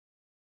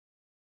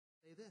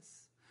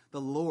this, the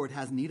Lord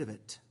has need of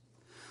it.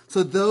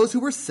 So those who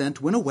were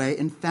sent went away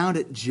and found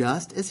it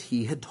just as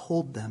he had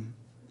told them.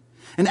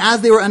 And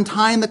as they were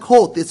untying the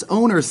colt, its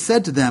owners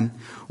said to them,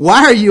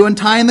 "Why are you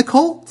untying the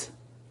colt?"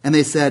 And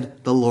they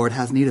said, "The Lord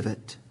has need of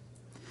it."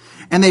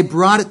 And they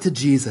brought it to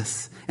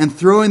Jesus, and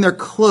throwing their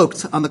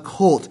cloaks on the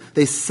colt,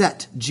 they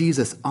set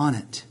Jesus on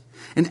it.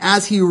 And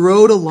as he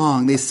rode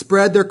along, they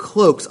spread their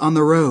cloaks on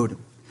the road.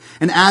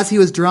 And as he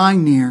was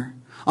drawing near,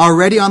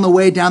 already on the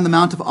way down the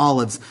Mount of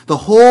Olives, the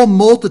whole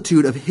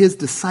multitude of his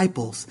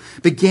disciples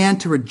began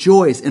to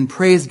rejoice and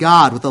praise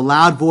God with a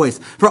loud voice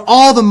for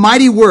all the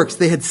mighty works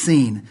they had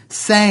seen,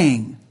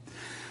 saying,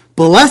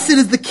 "Blessed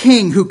is the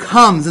King who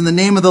comes in the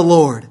name of the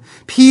Lord,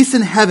 peace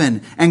in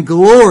heaven and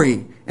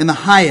glory in the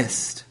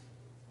highest."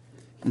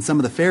 And some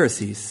of the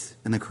Pharisees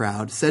in the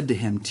crowd said to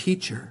him,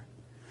 "Teacher,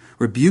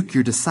 rebuke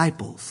your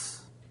disciples."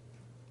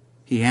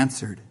 He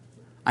answered,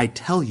 "I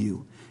tell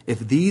you,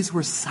 if these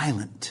were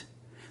silent,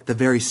 the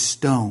very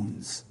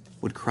stones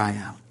would cry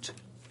out."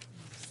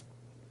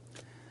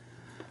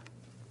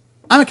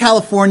 I'm a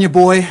California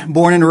boy,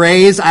 born and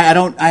raised. I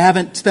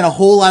haven't spent a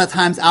whole lot of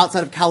times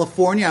outside of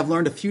California. I've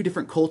learned a few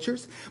different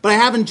cultures, but I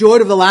have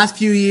enjoyed over the last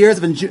few years.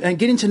 I've been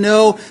getting to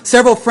know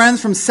several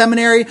friends from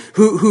seminary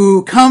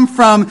who come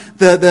from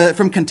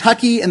from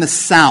Kentucky and the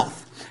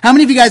South. How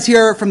many of you guys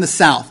here are from the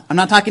South? I'm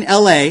not talking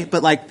LA,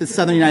 but like the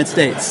Southern United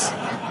States.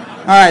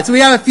 All right, so we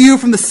have a few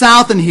from the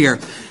South in here.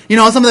 You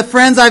know, some of the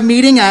friends I'm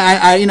meeting,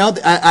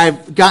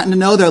 I've gotten to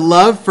know their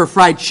love for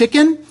fried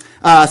chicken,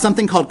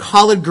 something called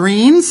collard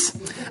greens,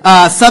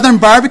 Southern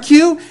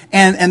barbecue,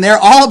 and they're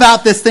all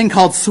about this thing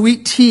called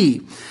sweet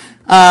tea.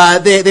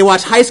 They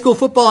watch high school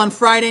football on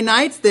Friday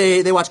nights.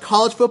 They watch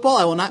college football.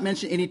 I will not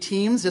mention any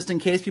teams, just in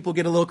case people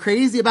get a little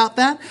crazy about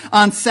that,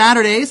 on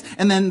Saturdays,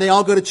 and then they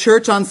all go to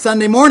church on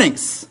Sunday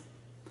mornings.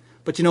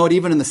 But you know what?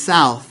 Even in the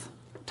South,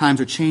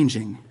 times are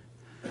changing.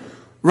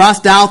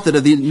 Ross Douthat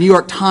of the New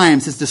York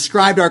Times has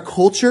described our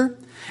culture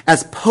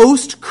as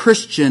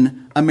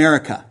post-Christian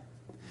America.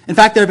 In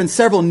fact, there have been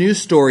several news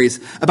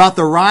stories about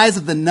the rise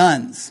of the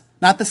nuns,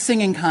 not the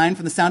singing kind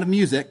from The Sound of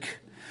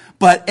Music,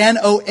 but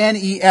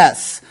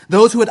N-O-N-E-S,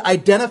 those who would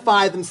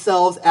identify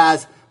themselves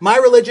as, "My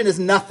religion is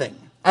nothing.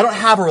 I don't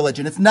have a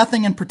religion. It's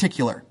nothing in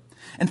particular."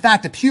 In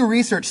fact, a Pew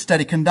Research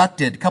study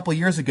conducted a couple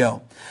years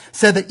ago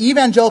said that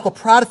evangelical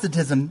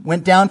Protestantism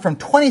went down from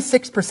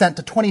 26%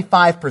 to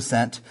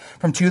 25%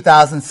 from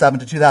 2007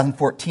 to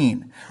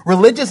 2014.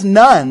 Religious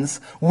nuns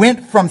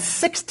went from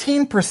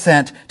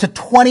 16% to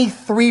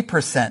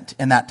 23%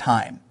 in that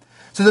time.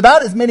 So there's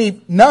about as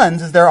many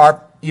nuns as there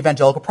are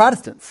evangelical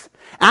Protestants.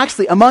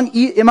 Actually, among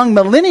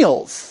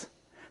millennials,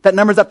 that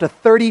number's up to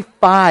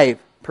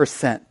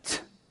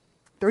 35%.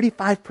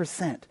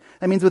 35%.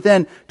 That means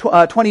within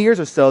 20 years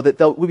or so that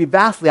they'll be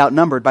vastly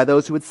outnumbered by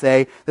those who would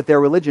say that their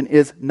religion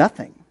is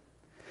nothing.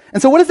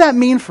 And so what does that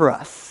mean for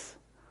us?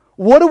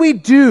 What do we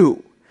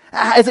do?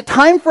 Is it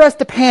time for us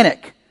to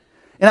panic?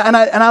 And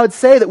I would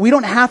say that we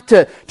don't have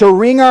to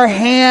wring our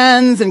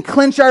hands and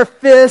clench our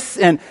fists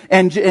and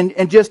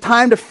just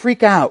time to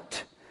freak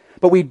out.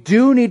 But we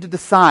do need to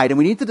decide, and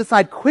we need to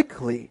decide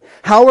quickly,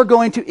 how we're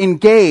going to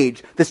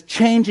engage this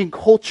changing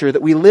culture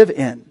that we live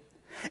in.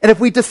 And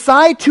if we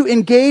decide to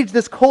engage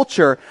this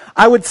culture,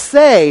 I would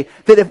say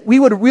that if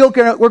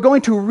we're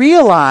going to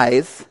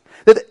realize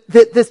that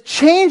this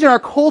change in our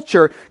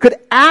culture could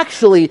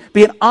actually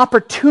be an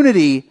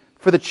opportunity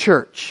for the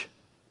church.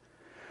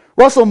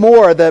 Russell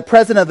Moore, the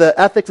president of the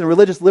Ethics and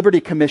Religious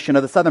Liberty Commission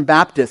of the Southern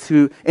Baptists,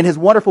 who in his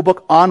wonderful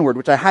book Onward,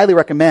 which I highly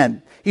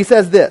recommend, he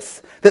says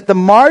this, that the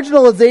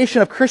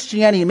marginalization of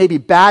Christianity may be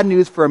bad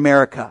news for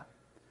America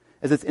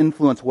as its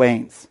influence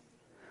wanes,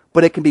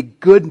 but it can be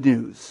good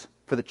news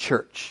for the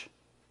church.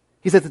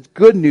 He says it's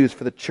good news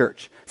for the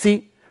church.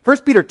 See, 1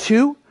 Peter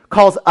 2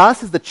 calls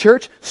us as the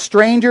church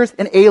strangers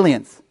and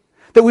aliens,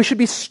 that we should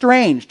be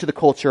strange to the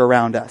culture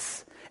around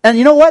us. And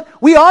you know what?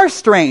 We are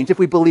strange if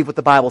we believe what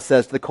the Bible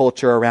says to the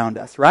culture around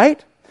us,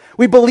 right?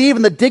 We believe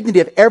in the dignity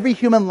of every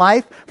human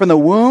life, from the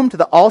womb to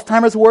the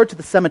Alzheimer's ward to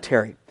the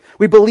cemetery.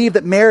 We believe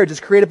that marriage is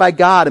created by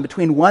God and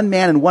between one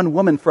man and one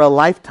woman for a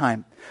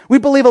lifetime. We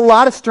believe a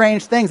lot of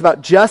strange things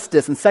about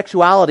justice and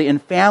sexuality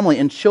and family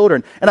and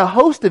children and a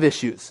host of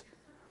issues.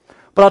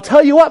 But I'll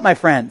tell you what, my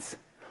friends,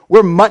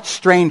 we're much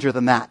stranger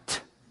than that.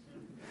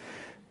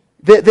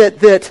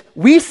 That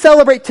we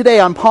celebrate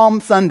today on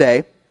Palm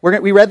Sunday.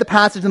 We read the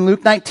passage in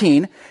Luke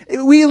 19.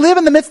 We live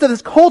in the midst of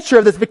this culture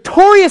of this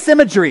victorious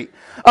imagery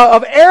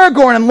of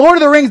Aragorn and Lord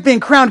of the Rings being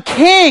crowned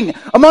king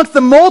amongst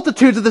the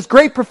multitudes of this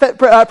great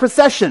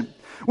procession.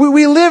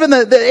 We live in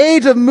the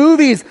age of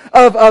movies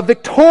of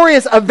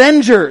victorious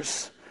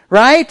Avengers,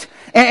 right?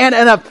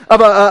 And of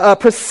a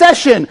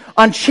procession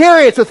on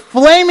chariots with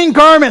flaming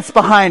garments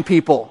behind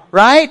people,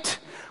 right?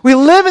 We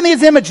live in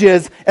these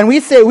images and we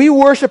say we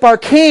worship our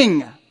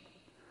king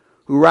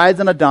who rides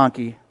on a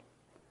donkey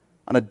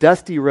on a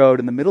dusty road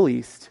in the Middle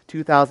East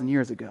 2,000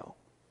 years ago.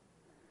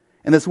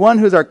 And this one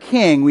who's our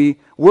king we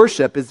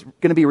worship is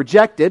going to be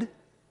rejected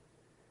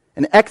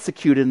and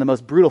executed in the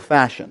most brutal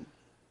fashion.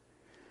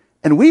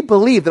 And we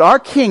believe that our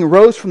king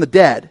rose from the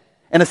dead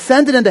and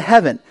ascended into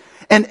heaven.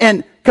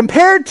 And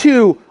compared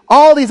to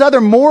all these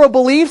other moral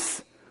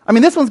beliefs, I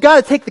mean, this one's got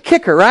to take the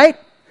kicker, right?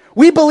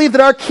 We believe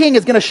that our king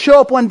is going to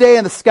show up one day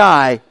in the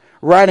sky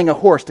riding a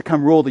horse to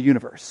come rule the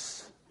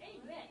universe.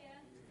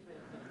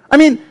 I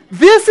mean,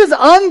 this is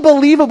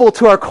unbelievable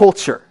to our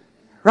culture,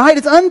 right?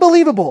 It's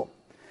unbelievable.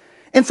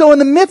 And so in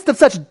the midst of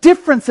such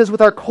differences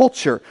with our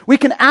culture, we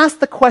can ask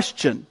the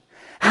question,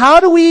 how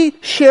do we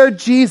share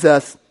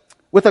Jesus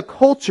with a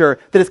culture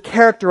that is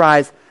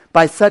characterized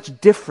by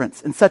such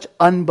difference and such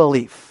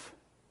unbelief?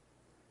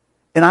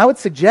 And I would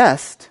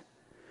suggest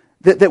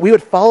that we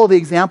would follow the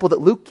example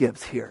that Luke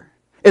gives here.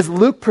 As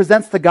Luke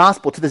presents the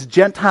gospel to this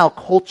Gentile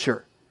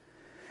culture,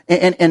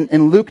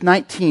 and Luke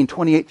 19,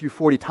 28 through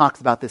 40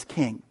 talks about this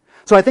king.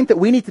 So I think that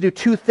we need to do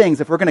two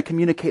things if we're going to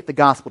communicate the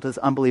gospel to this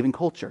unbelieving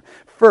culture.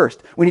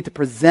 First, we need to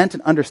present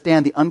and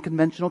understand the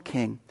unconventional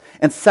king.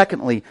 And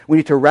secondly, we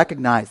need to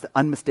recognize the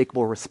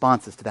unmistakable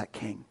responses to that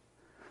king.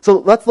 So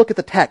let's look at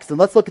the text, and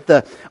let's look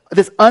at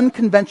this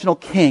unconventional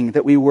king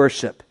that we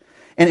worship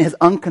and his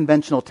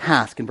unconventional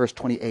task in verse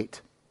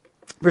 28.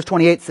 Verse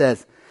 28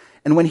 says,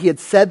 "And when he had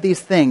said these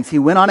things, he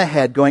went on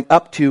ahead, going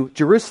up to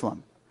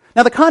Jerusalem."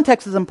 Now the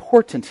context is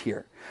important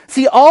here.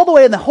 See, all the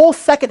way in the whole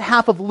second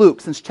half of Luke,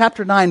 since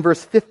chapter 9,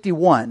 verse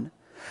 51,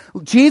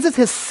 Jesus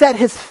has set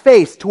his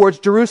face towards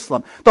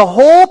Jerusalem. The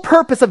whole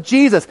purpose of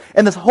Jesus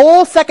in this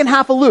whole second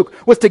half of Luke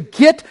was to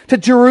get to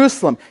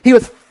Jerusalem. He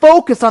was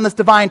focused on this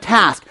divine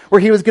task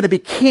where he was going to be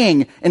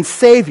king and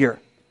savior.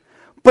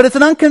 But it's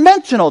an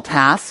unconventional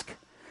task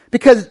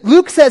because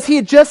Luke says he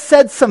had just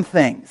said some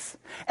things.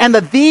 And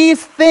that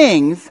these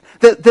things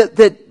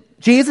that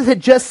Jesus had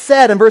just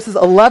said in verses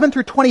 11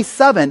 through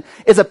 27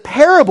 is a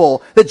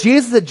parable that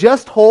Jesus had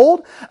just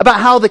told about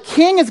how the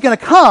king is going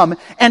to come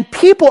and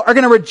people are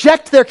going to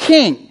reject their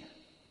king.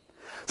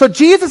 So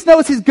Jesus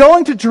knows he's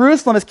going to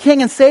Jerusalem as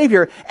king and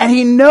savior, and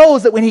he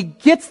knows that when he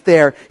gets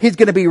there, he's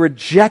going to be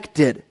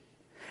rejected.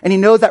 And he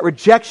knows that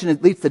rejection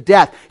leads to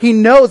death. He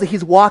knows that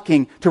he's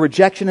walking to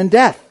rejection and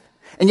death.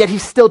 And yet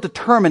he's still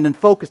determined and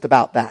focused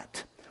about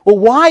that. Well,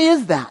 why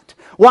is that?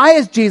 Why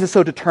is Jesus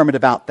so determined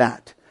about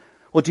that?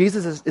 Well,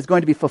 Jesus is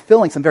going to be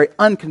fulfilling some very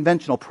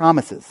unconventional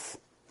promises.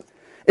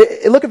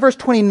 Look at verse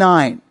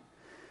 29.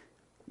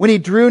 When he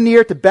drew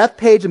near to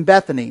Bethpage and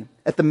Bethany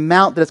at the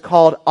mount that is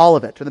called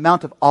Olivet, or the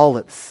Mount of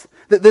Olives.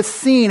 This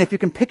scene, if you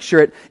can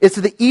picture it, is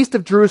to the east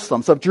of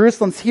Jerusalem. So if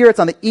Jerusalem's here, it's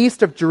on the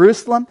east of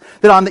Jerusalem.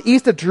 Then on the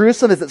east of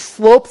Jerusalem, as it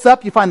slopes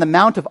up, you find the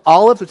Mount of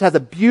Olives, which has a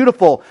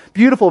beautiful,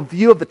 beautiful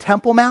view of the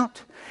Temple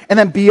Mount. And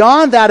then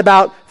beyond that,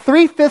 about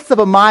 3/5 of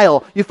a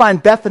mile, you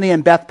find Bethany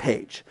and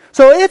Bethpage.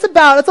 So it's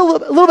a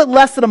little bit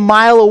less than a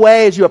mile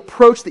away as you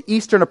approach the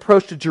eastern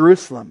approach to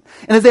Jerusalem.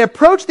 And as they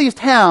approach these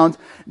towns,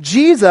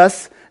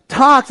 Jesus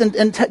talks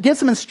and gives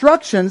some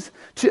instructions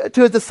to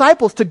his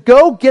disciples to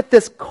go get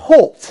this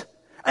colt.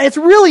 And it's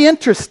really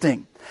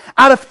interesting.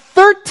 Out of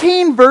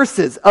 13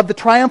 verses of the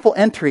triumphal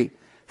entry,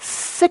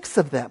 6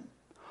 of them,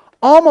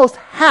 almost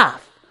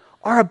half,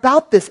 are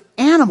about this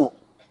animal.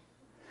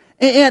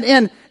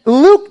 And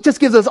Luke just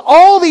gives us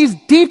all these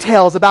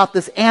details about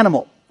this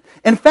animal.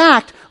 In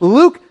fact,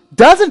 Luke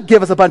doesn't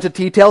give us a bunch of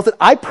details that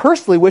I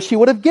personally wish he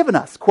would have given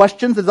us.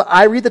 Questions as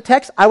I read the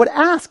text, I would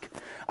ask.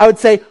 I would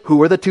say, who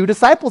were the 2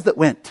 disciples that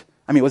went?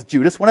 I mean, was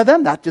Judas one of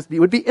them? It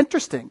would be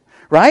interesting,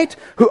 right?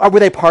 Were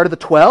they part of the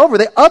 12? Were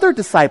they other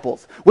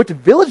disciples? Which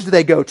village did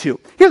they go to?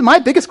 Here's my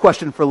biggest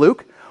question for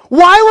Luke.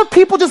 Why were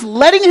people just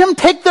letting him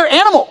take their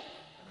animal?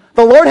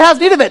 The Lord has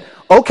need of it.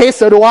 Okay,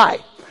 so do I.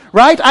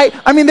 Right?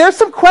 I mean, there's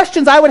some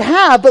questions I would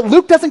have, but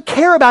Luke doesn't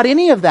care about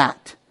any of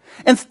that.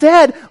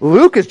 Instead,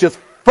 Luke is just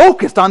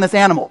focused on this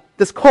animal,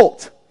 this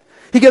colt.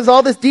 He gives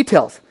all these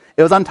details.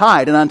 It was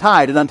untied and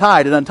untied and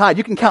untied and untied.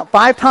 You can count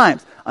 5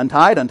 times.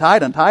 Untied,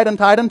 untied, untied,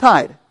 untied,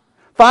 untied.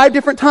 5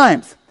 different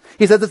times.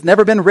 He says it's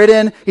never been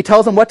ridden. He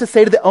tells them what to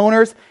say to the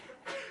owners.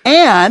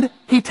 And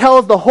he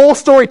tells the whole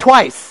story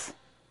twice.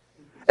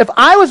 If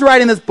I was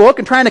writing this book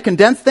and trying to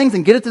condense things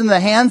and get it into the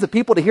hands of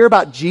people to hear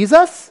about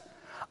Jesus,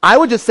 I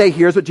would just say,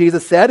 here's what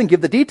Jesus said, and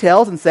give the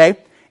details and say,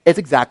 it's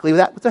exactly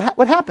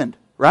what happened,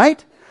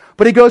 right?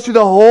 But he goes through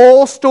the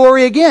whole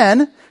story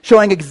again,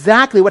 showing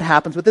exactly what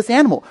happens with this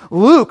animal.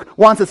 Luke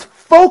wants us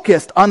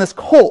focused on this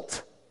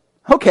colt.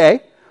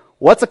 Okay,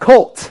 what's a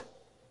colt,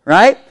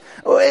 right?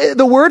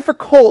 The word for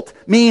colt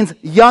means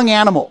young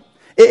animal.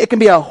 It can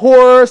be a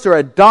horse or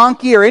a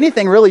donkey or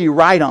anything really you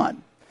ride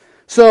on.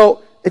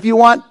 So if you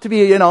want to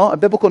be, a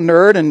biblical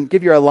nerd and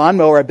give your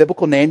lawnmower a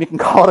biblical name, you can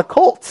call it a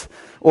colt.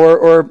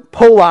 Or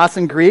polos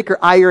in Greek, or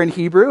ire in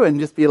Hebrew, and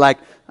just be like,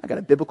 I got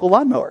a biblical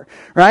lawnmower,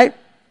 right?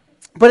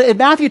 But in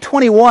Matthew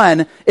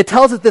 21, it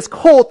tells us this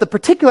colt, the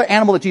particular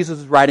animal that Jesus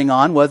was riding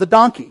on, was a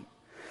donkey.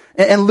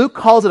 And Luke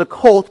calls it a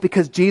colt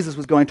because Jesus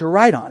was going to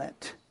ride on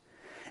it.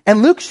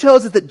 And Luke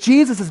shows us that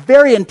Jesus is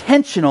very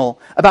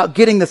intentional about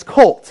getting this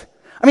colt.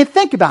 I mean,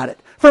 think about it.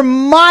 For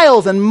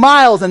miles and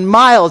miles and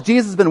miles,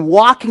 Jesus has been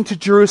walking to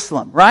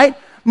Jerusalem, right?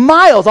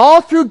 Miles,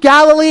 all through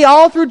Galilee,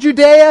 all through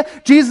Judea,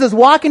 Jesus is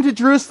walking to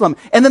Jerusalem.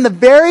 And then the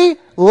very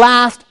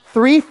last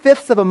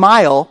 3/5 of a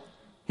mile,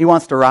 he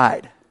wants to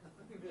ride.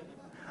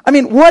 I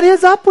mean, what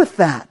is up with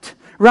that,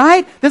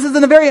 right? This is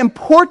a very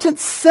important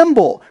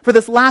symbol for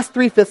this last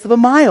 3/5 of a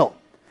mile.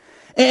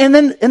 And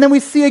then we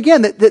see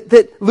again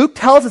that Luke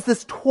tells us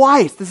this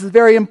twice. This is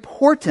very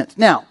important.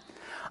 Now,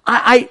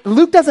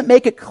 Luke doesn't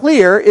make it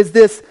clear, is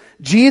this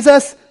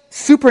Jesus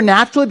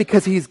supernaturally,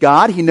 because he's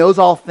God, he knows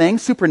all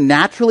things,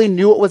 supernaturally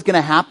knew what was going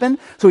to happen,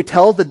 so he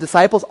tells the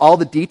disciples all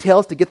the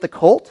details to get the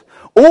colt?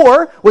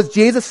 Or was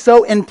Jesus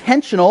so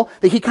intentional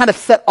that he kind of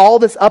set all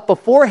this up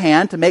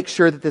beforehand to make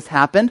sure that this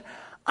happened?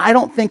 I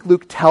don't think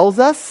Luke tells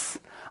us.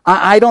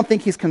 I don't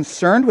think he's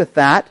concerned with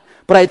that.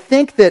 But I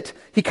think that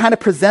he kind of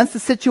presents the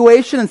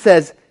situation and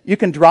says, you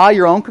can draw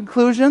your own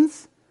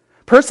conclusions.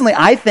 Personally,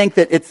 I think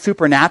that it's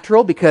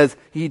supernatural because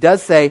he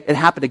does say it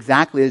happened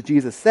exactly as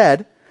Jesus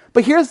said.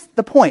 But here's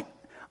the point.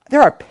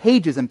 There are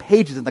pages and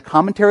pages in the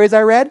commentaries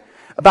I read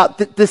about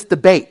this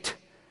debate.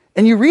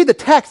 And you read the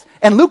text,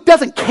 and Luke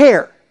doesn't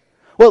care.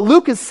 What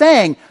Luke is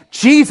saying,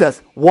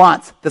 Jesus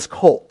wants this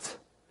colt.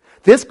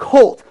 This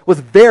colt was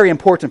very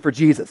important for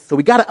Jesus. So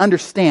we got to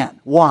understand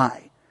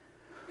why.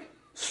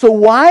 So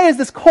why is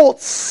this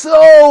colt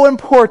so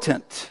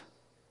important?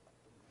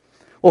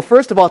 Well,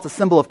 first of all, it's a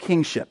symbol of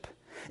kingship.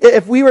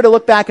 If we were to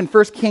look back in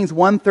 1 Kings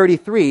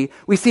 1:33,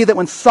 we see that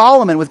when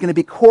Solomon was going to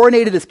be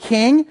coronated as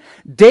king,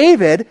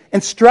 David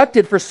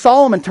instructed for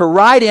Solomon to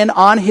ride in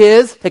on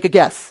his, take a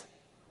guess,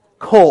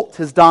 colt,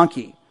 his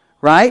donkey,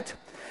 right?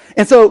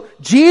 And so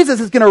Jesus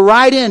is going to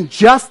ride in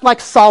just like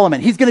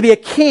Solomon. He's going to be a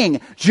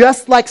king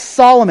just like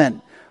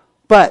Solomon.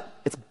 But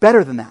it's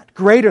better than that,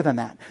 greater than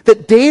that.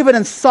 That David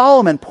and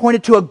Solomon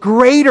pointed to a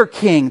greater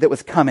king that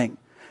was coming.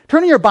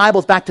 Turn in your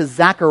Bibles back to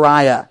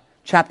Zechariah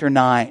chapter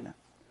 9.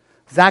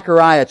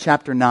 Zechariah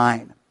chapter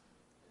 9.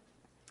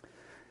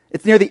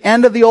 It's near the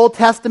end of the Old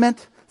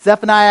Testament.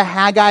 Zephaniah,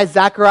 Haggai,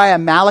 Zechariah,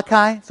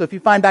 Malachi. So if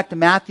you find back to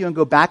Matthew and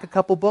go back a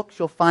couple books,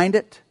 you'll find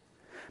it.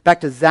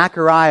 Back to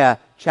Zechariah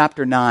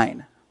chapter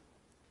 9.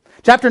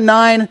 Chapter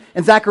 9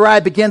 in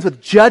Zechariah begins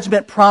with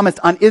judgment promised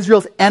on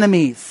Israel's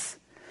enemies.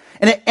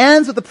 And it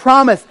ends with the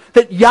promise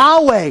that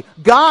Yahweh,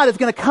 God, is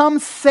going to come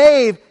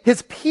save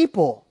his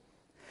people.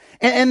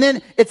 And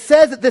then it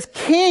says that this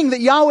king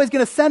that Yahweh is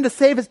going to send to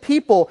save his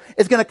people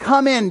is going to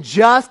come in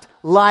just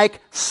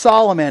like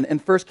Solomon in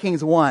 1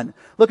 Kings 1.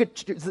 Look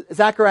at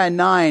Zechariah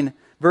 9,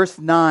 verse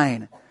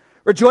 9.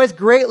 Rejoice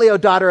greatly, O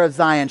daughter of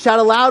Zion. Shout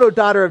aloud, O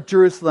daughter of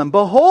Jerusalem.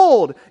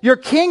 Behold, your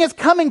king is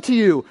coming to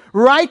you.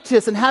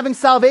 Righteous and having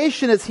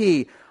salvation is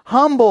he.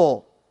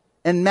 Humble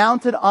and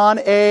mounted on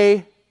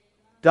a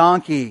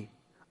donkey,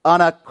 on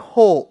a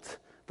colt,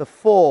 the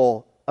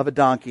foal of a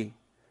donkey.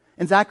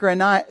 In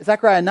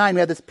Zechariah 9, we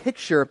have this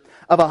picture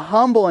of a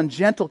humble and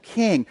gentle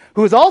king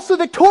who is also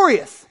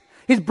victorious.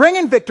 He's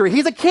bringing victory.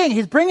 He's a king.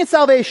 He's bringing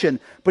salvation,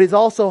 but he's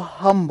also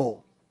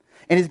humble.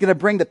 And he's going to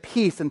bring the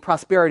peace and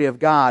prosperity of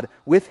God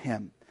with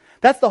him.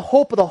 That's the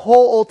hope of the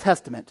whole Old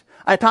Testament.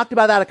 I talked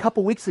about that a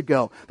couple weeks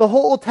ago. The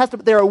whole Old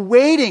Testament, they're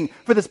waiting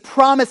for this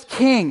promised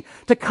king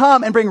to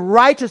come and bring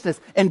righteousness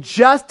and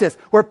justice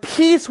where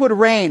peace would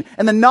reign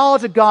and the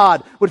knowledge of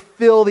God would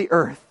fill the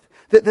earth.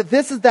 That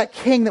this is that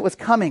king that was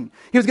coming.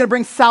 He was going to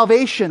bring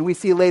salvation, we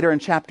see later in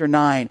chapter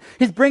 9.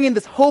 He's bringing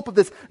this hope of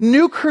this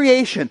new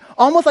creation,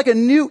 almost like a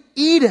new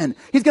Eden.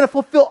 He's going to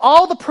fulfill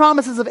all the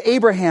promises of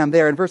Abraham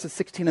there in verses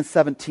 16 and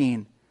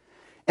 17.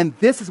 And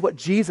this is what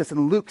Jesus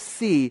and Luke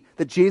see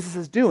that Jesus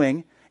is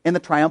doing in the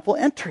triumphal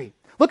entry.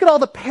 Look at all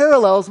the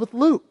parallels with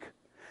Luke.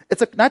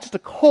 It's not just a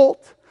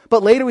colt,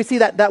 but later we see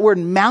that word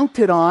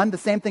mounted on, the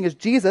same thing as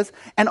Jesus,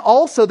 and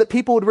also that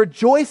people would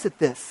rejoice at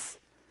this.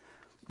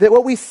 That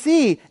what we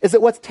see is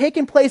that what's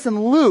taking place in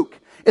Luke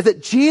is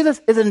that Jesus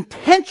is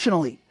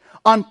intentionally,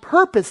 on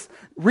purpose,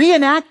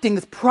 reenacting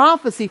this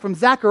prophecy from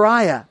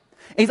Zechariah.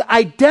 And he's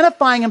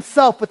identifying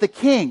himself with the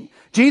king.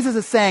 Jesus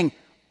is saying,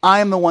 I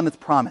am the one that's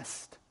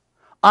promised.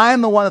 I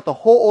am the one that the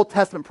whole Old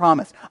Testament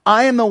promised.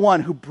 I am the one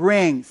who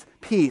brings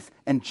peace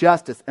and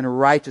justice and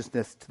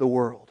righteousness to the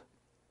world.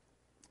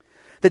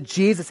 That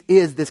Jesus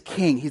is this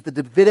king. He's the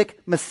Davidic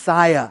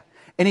Messiah.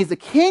 And he's a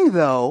king,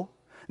 though,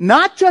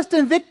 not just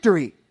in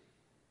victory,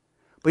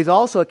 but he's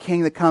also a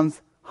king that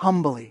comes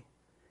humbly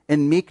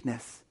in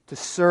meekness to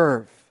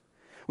serve.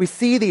 We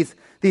see these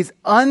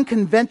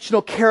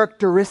unconventional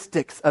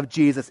characteristics of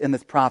Jesus in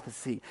this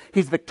prophecy.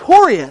 He's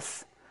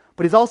victorious,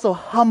 but he's also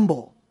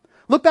humble.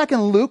 Look back in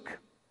Luke.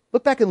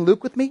 Look back in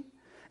Luke with me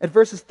at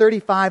verses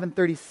 35 and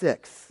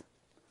 36.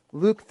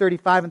 Luke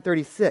 35 and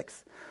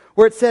 36.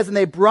 Where it says, and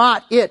they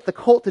brought the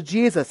colt to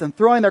Jesus, and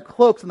throwing their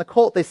cloaks on the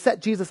colt, they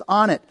set Jesus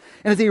on it.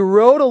 And as he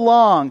rode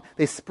along,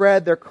 they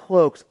spread their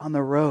cloaks on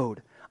the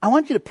road. I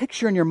want you to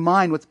picture in your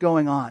mind what's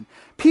going on.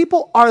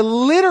 People are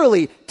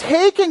literally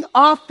taking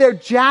off their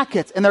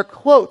jackets and their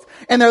cloaks,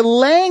 and they're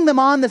laying them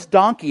on this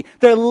donkey.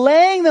 They're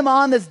laying them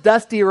on this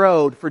dusty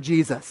road for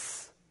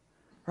Jesus.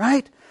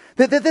 Right?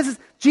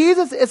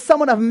 Jesus is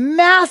someone of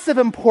massive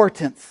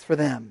importance for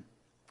them.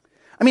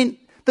 I mean,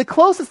 the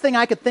closest thing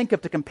I could think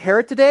of to compare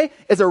it today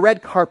is a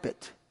red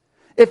carpet.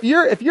 If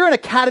you're an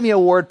Academy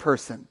Award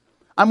person,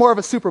 I'm more of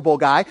a Super Bowl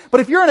guy.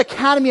 But if you're an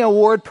Academy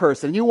Award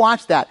person and you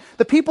watch that,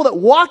 the people that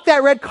walk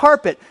that red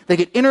carpet, they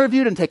get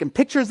interviewed and taken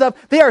pictures of,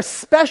 they are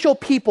special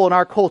people in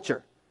our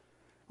culture.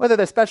 Whether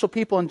they're special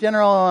people in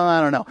general,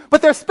 I don't know.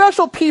 But they're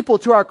special people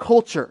to our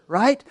culture,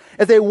 right?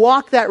 As they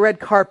walk that red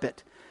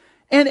carpet.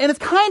 And it's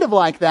kind of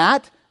like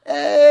that,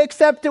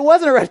 except it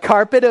wasn't a red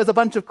carpet, it was a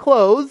bunch of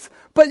clothes.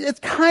 But it's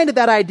kind of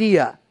that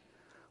idea.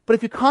 But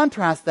if you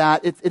contrast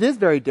that, it is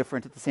very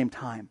different at the same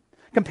time.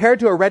 Compared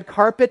to a red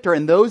carpet, or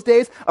in those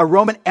days, a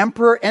Roman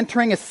emperor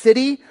entering a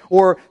city,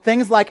 or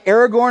things like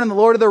Aragorn and the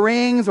Lord of the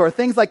Rings, or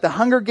things like the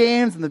Hunger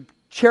Games and the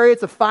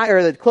chariots of fire,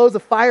 or the clothes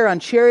of fire on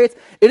chariots,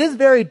 it is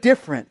very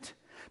different.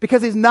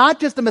 Because he's not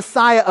just a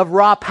Messiah of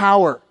raw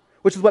power,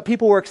 which is what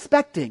people were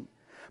expecting,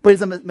 but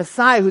he's a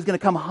Messiah who's going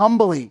to come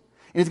humbly,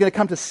 and he's going to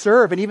come to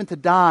serve and even to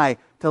die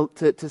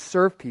to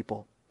serve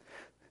people.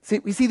 See,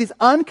 we see these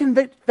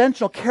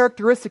unconventional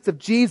characteristics of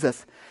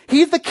Jesus.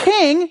 He's the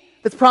king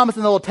that's promised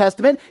in the Old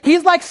Testament.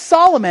 He's like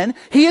Solomon.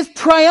 He is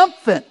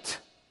triumphant.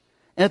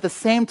 And at the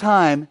same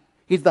time,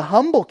 he's the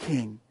humble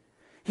king.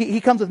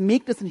 He comes with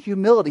meekness and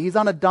humility. He's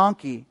on a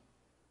donkey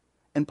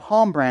and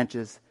palm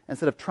branches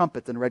instead of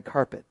trumpets and red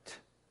carpet.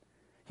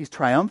 He's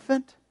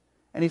triumphant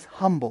and he's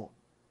humble.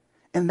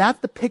 And that's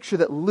the picture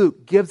that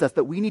Luke gives us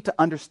that we need to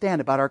understand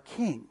about our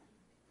king.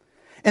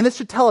 And this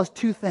should tell us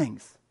two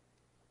things.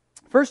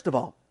 First of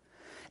all,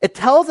 it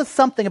tells us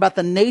something about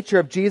the nature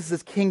of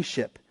Jesus'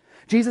 kingship.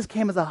 Jesus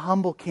came as a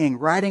humble king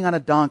riding on a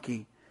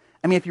donkey.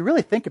 I mean, if you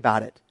really think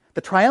about it,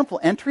 the triumphal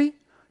entry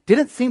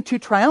didn't seem too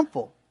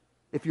triumphal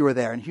if you were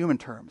there in human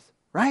terms,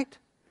 right?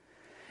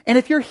 And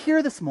if you're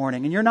here this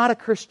morning and you're not a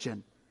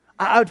Christian,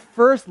 I would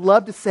first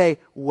love to say,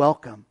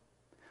 welcome.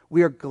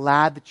 We are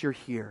glad that you're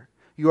here.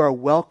 You are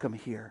welcome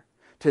here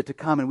to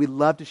come, and we'd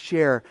love to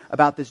share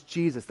about this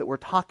Jesus that we're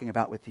talking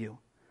about with you.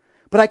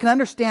 But I can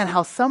understand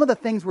how some of the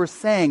things we're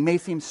saying may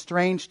seem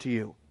strange to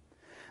you.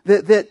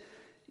 That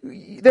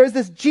there's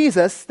this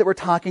Jesus that we're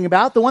talking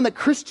about, the one that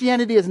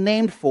Christianity is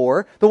named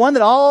for, the one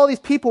that all these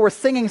people were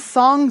singing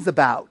songs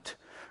about,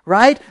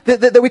 right?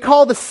 That we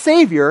call the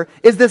Savior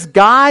is this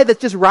guy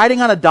that's just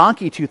riding on a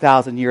donkey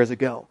 2,000 years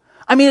ago.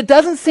 I mean, it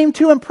doesn't seem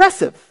too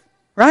impressive,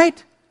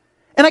 right?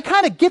 And I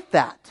kind of get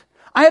that.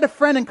 I had a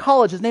friend in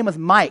college, his name was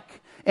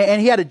Mike,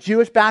 and he had a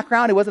Jewish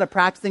background. He wasn't a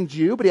practicing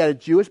Jew, but he had a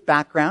Jewish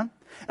background.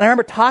 And I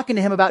remember talking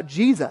to him about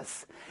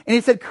Jesus. And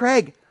he said,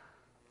 Craig,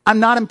 I'm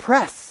not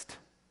impressed.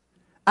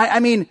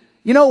 I mean,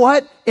 you know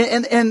what?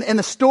 In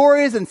the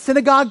stories in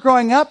synagogue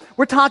growing up,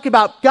 we're talking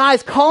about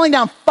guys calling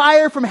down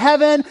fire from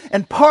heaven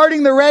and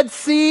parting the Red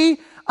Sea.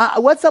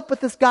 What's up with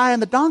this guy on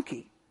the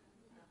donkey?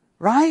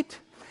 Right?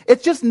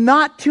 It's just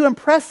not too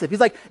impressive.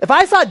 He's like, if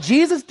I saw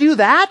Jesus do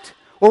that,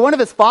 or one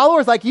of his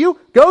followers like you,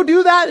 go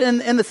do that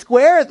in the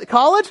square at the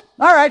college?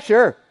 All right,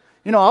 sure.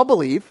 I'll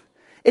believe.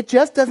 It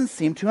just doesn't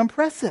seem too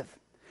impressive.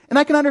 And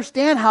I can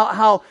understand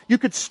how you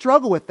could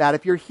struggle with that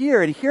if you're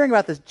here and hearing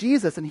about this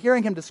Jesus and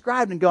hearing him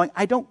described and going,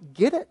 I don't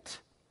get it.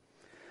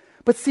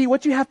 But see,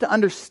 what you have to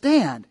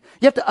understand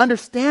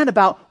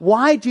about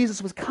why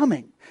Jesus was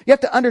coming. You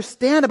have to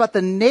understand about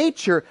the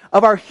nature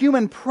of our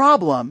human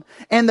problem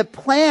and the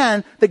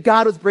plan that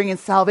God was bringing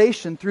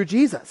salvation through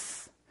Jesus.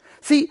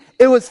 See,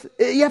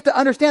 you have to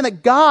understand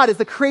that God is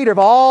the creator of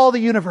all the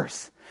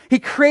universe. He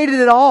created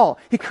it all.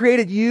 He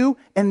created you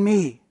and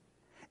me.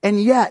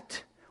 And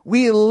yet,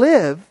 we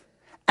live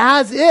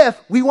as if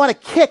we want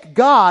to kick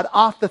God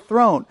off the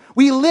throne.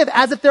 We live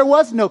as if there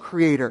was no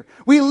creator.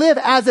 We live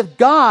as if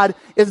God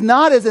is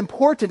not as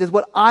important as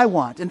what I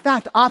want. In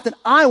fact, often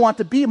I want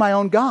to be my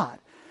own God.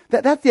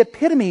 That's the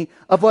epitome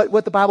of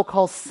what the Bible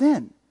calls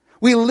sin.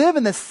 We live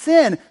in this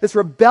sin, this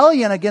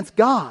rebellion against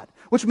God,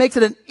 which makes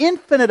it an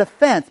infinite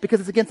offense because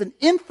it's against an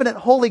infinite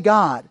holy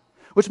God,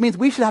 which means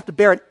we should have to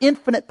bear an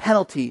infinite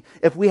penalty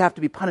if we have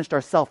to be punished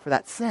ourselves for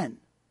that sin.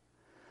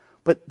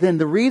 But then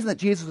the reason that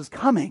Jesus was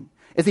coming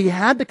is he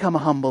had to come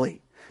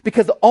humbly,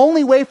 because the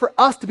only way for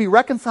us to be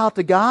reconciled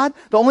to God,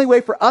 the only way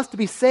for us to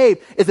be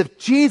saved is if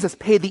Jesus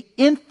paid the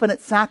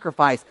infinite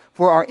sacrifice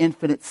for our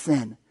infinite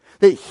sin.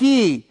 That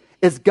he,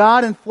 as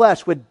God in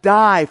flesh, would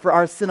die for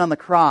our sin on the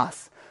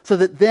cross. So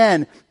that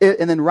then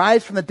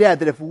rise from the dead,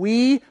 that if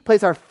we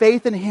place our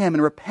faith in him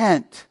and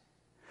repent,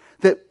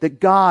 that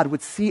God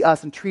would see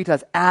us and treat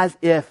us as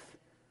if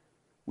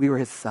we were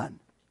his son.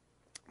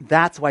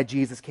 That's why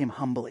Jesus came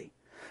humbly.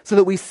 So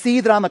that we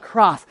see that on the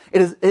cross,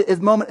 his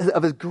moment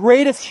of his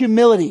greatest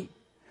humility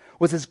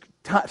was his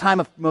time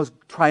of most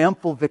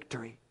triumphal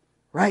victory,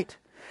 right?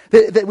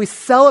 That we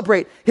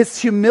celebrate his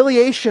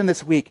humiliation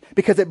this week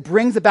because it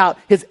brings about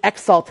his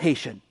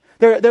exaltation.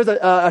 There's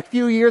a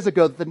few years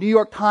ago, the New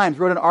York Times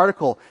wrote an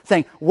article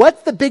saying,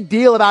 what's the big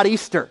deal about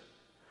Easter?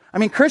 I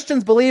mean,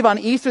 Christians believe on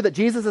Easter that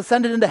Jesus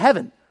ascended into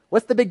heaven.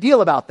 What's the big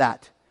deal about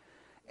that?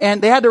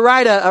 And they had to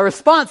write a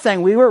response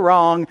saying, we were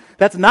wrong.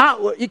 That's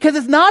not, because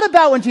it's not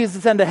about when Jesus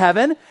ascended to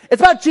heaven.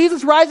 It's about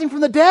Jesus rising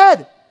from the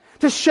dead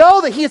to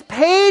show that he has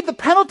paid the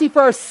penalty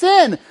for our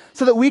sin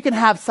so that we can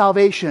have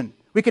salvation.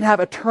 We can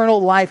have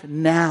eternal life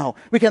now.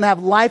 We can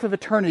have life of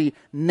eternity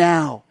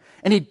now.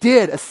 And he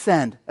did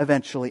ascend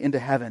eventually into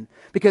heaven.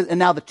 And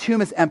now the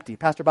tomb is empty.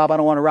 Pastor Bob, I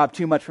don't want to rob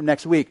too much from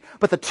next week,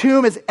 but the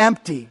tomb is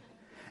empty.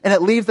 And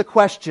it leaves the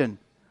question,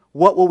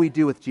 what will we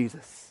do with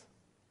Jesus?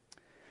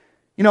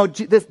 You know,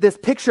 this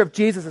picture of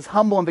Jesus as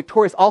humble and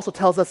victorious also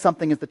tells us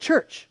something as the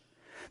church.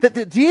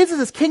 That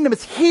Jesus' kingdom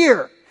is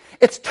here.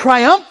 It's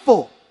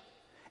triumphal.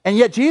 And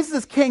yet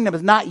Jesus' kingdom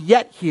is not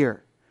yet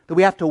here. That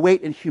we have to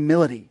wait in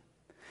humility.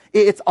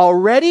 It's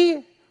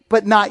already,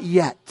 but not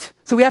yet.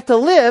 So we have to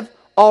live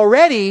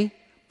already,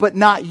 but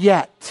not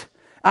yet.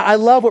 I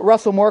love what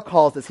Russell Moore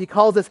calls this. He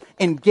calls this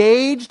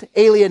engaged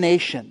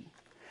alienation.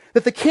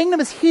 That the kingdom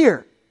is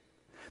here.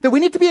 That we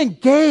need to be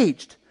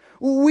engaged.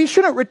 We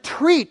shouldn't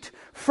retreat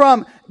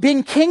from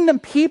being kingdom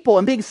people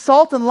and being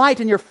salt and light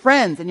in your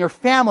friends and your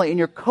family and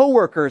your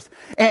coworkers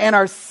and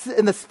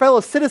the fellow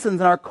citizens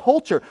in our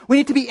culture. We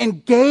need to be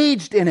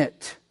engaged in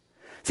it.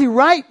 See,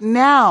 right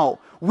now,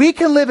 we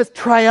can live as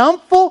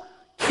triumphal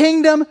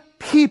kingdom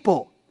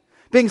people,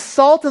 being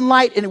salt and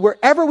light in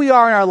wherever we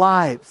are in our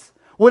lives.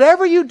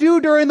 Whatever you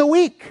do during the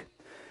week,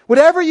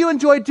 whatever you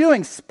enjoy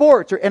doing,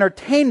 sports or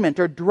entertainment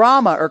or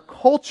drama or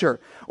culture,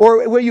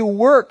 or where you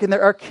work in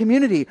our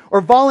community,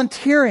 or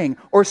volunteering,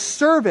 or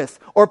service,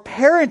 or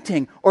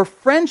parenting, or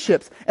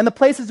friendships, and the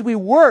places we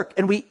work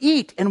and we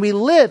eat and we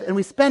live and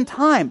we spend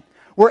time.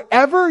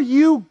 Wherever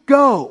you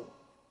go,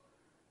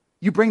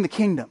 you bring the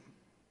kingdom.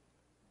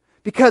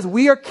 Because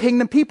we are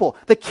kingdom people.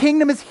 The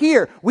kingdom is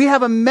here. We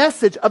have a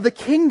message of the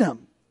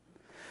kingdom.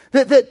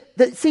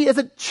 See, as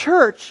a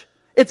church,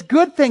 it's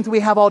good things we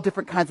have all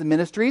different kinds of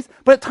ministries,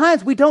 but at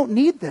times we don't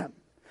need them.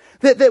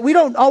 That we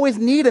don't always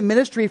need a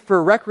ministry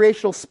for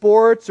recreational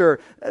sports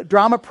or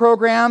drama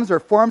programs or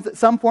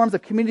some forms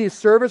of community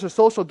service or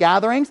social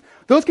gatherings.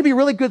 Those can be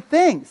really good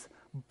things.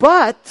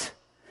 But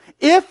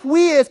if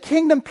we as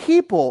kingdom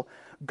people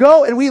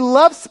go and we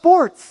love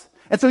sports,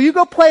 and so you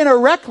go play in a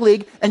rec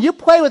league and you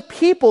play with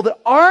people that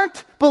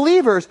aren't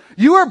believers,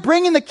 you are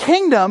bringing the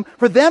kingdom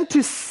for them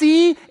to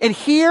see and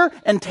hear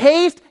and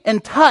taste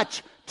and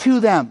touch to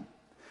them.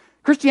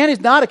 Christianity is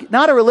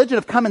not a religion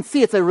of come and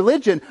see. It's a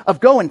religion of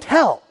go and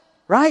tell.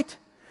 Right?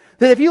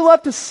 That if you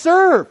love to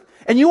serve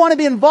and you want to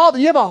be involved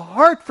and you have a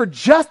heart for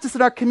justice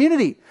in our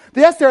community,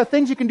 yes, there are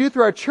things you can do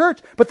through our church,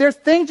 but there's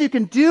things you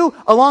can do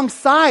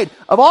alongside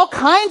of all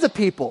kinds of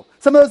people.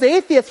 Some of those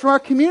atheists from our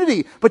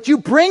community, but you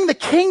bring the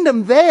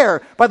kingdom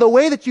there by the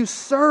way that you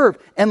serve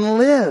and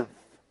live.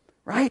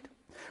 Right?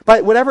 By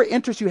whatever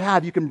interest you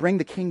have, you can bring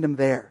the kingdom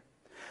there.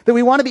 That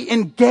we want to be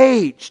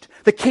engaged.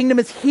 The kingdom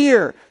is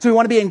here, so we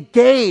want to be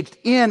engaged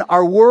in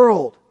our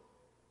world.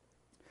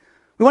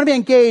 We want to be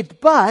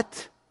engaged,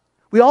 but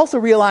we also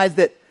realize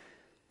that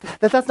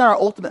that's not our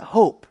ultimate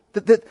hope.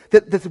 That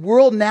this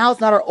world now is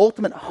not our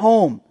ultimate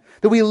home.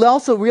 That we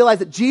also realize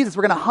that Jesus,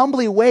 we're going to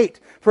humbly wait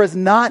for his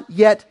not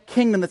yet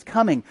kingdom that's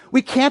coming.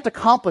 We can't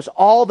accomplish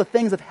all the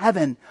things of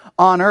heaven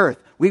on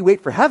earth. We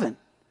wait for heaven,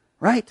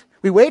 right?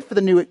 We wait for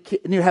the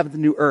new heavens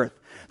and new earth.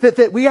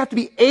 That we have to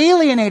be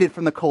alienated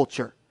from the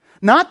culture.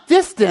 Not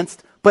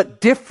distanced,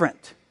 but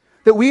different.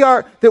 That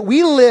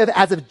we live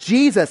as if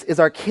Jesus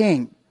is our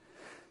king.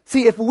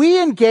 See, if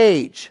you're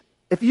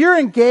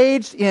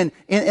engaged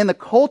in the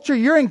culture,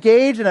 you're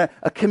engaged in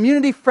a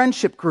community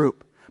friendship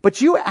group,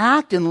 but you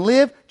act and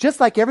live just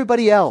like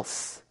everybody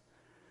else,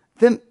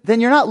 then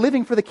you're not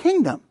living for the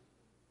kingdom.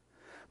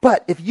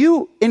 But if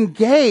you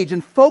engage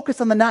and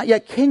focus on the not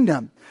yet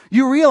kingdom,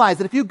 you realize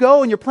that if you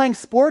go and you're playing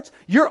sports,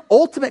 your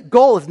ultimate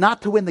goal is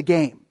not to win the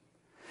game.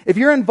 If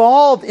you're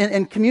involved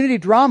in community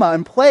drama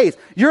and plays,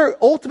 your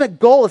ultimate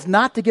goal is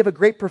not to give a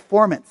great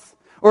performance.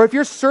 Or if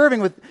you're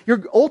serving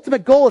your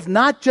ultimate goal is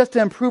not just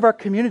to improve our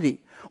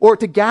community or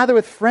to gather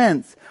with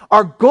friends.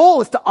 Our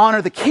goal is to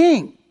honor the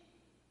King,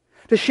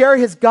 to share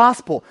his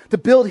gospel, to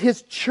build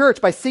his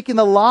church by seeking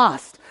the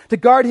lost, to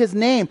guard his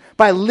name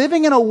by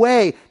living in a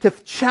way to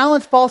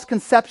challenge false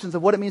conceptions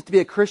of what it means to be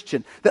a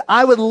Christian. That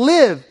I would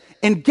live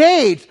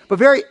engaged, but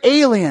very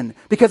alien,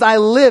 because I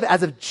live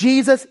as if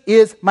Jesus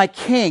is my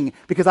King,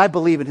 because I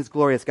believe in his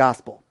glorious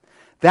gospel.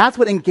 That's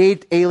what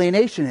engaged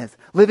alienation is,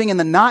 living in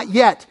the not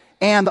yet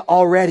and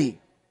already.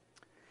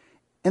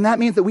 And that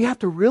means that we have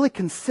to really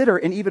consider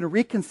and even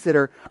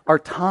reconsider our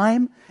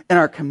time and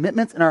our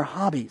commitments and our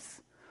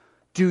hobbies.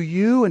 Do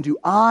you and do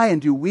I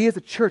and do we as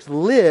a church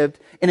lived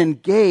in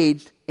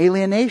engaged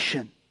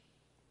alienation?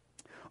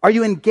 Are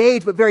you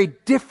engaged but very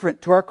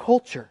different to our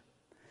culture?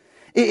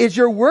 Is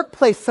your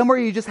workplace somewhere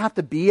you just have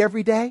to be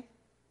every day?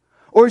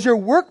 Or is your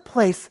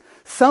workplace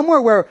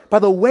somewhere where by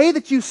the way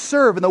that you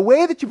serve and the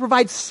way that you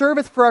provide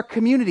service for our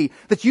community,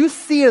 that you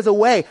see it as a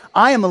way,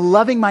 I am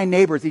loving my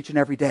neighbors each and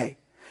every day.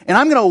 And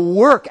I'm going to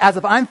work as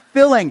if I'm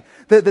filling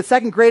the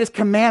second greatest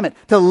commandment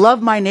to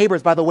love my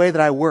neighbors by the way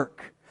that I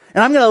work.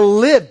 And I'm going to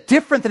live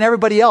different than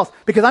everybody else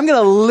because I'm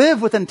going to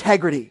live with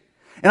integrity.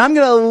 And I'm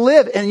going to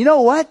live, and you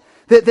know what?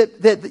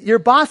 That your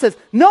boss says,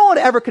 no one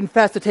ever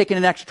confessed to taking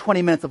an extra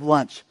 20 minutes of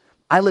lunch.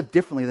 I live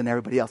differently than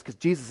everybody else because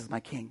Jesus is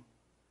my King,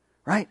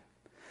 right?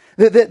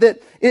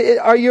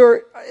 Are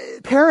your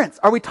parents,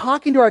 are we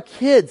talking to our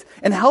kids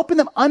and helping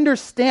them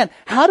understand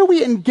how do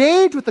we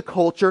engage with the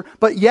culture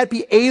but yet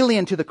be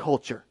alien to the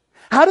culture?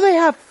 How do they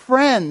have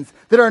friends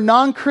that are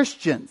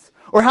non-Christians?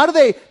 Or how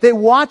do they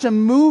watch a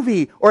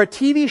movie or a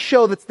TV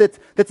show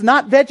that's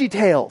not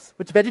VeggieTales,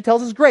 which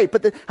VeggieTales is great,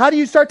 but how do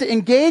you start to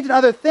engage in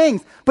other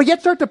things but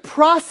yet start to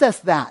process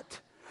that?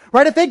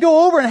 Right? If they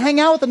go over and hang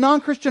out with a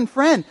non-Christian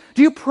friend,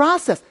 do you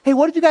process, hey,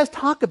 what did you guys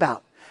talk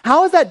about?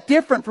 How is that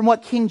different from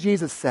what King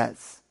Jesus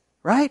says?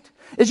 Right?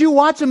 As you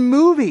watch a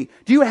movie,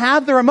 do you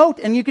have the remote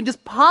and you can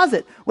just pause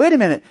it? Wait a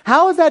minute.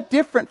 How is that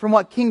different from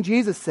what King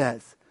Jesus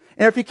says?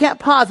 And if you can't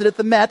pause it at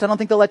the Met, I don't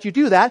think they'll let you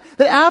do that,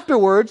 then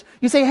afterwards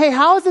you say, hey,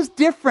 how is this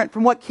different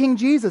from what King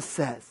Jesus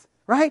says?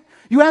 Right?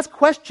 You ask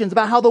questions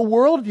about how the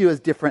worldview is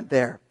different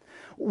there.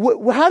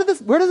 Where does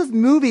this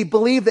movie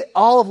believe that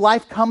all of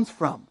life comes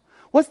from?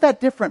 What's that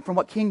different from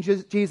what King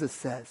Jesus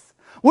says?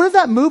 What does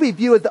that movie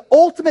view as the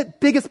ultimate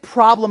biggest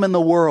problem in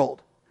the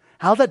world?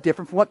 How's that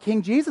different from what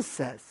King Jesus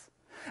says?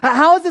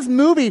 How does this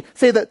movie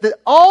say that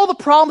all the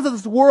problems of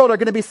this world are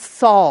going to be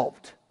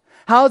solved?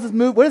 What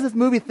does this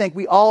movie think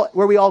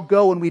where we all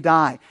go when we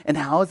die? And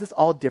how is this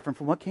all different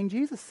from what King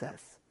Jesus says?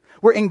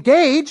 We're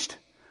engaged,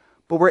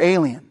 but we're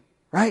alien,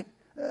 right?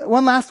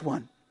 One last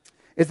one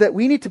is that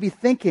we need to be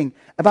thinking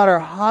about our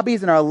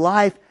hobbies and our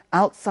life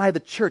outside the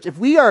church. If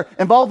we are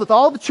involved with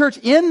all the church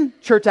in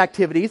church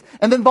activities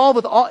and then involved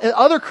with all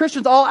other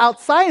Christians all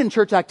outside in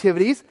church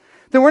activities,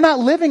 then we're not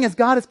living as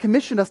God has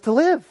commissioned us to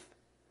live,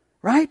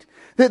 right?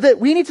 That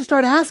we need to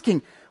start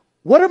asking,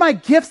 what are my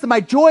gifts and my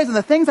joys and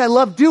the things I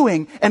love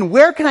doing, and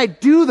where can I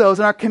do those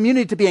in our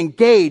community to be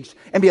engaged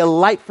and be a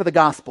light for the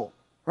gospel,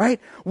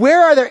 right?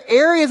 Where are there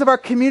areas of our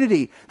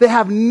community that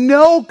have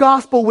no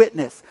gospel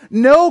witness,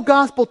 no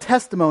gospel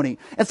testimony?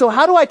 And so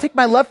how do I take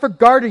my love for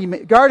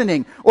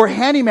gardening or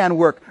handyman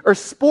work or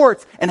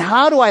sports, and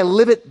how do I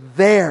live it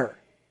there?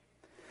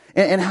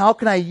 And how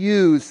can I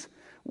use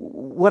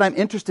what I'm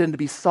interested in to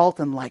be salt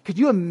and light? Could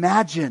you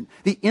imagine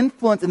the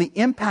influence and the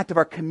impact of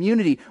our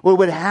community,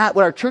 what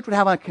our church would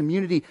have on a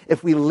community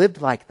if we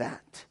lived like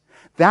that?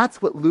 That's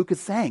what Luke is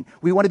saying.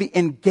 We want to be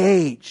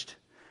engaged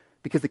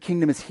because the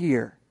kingdom is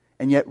here,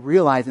 and yet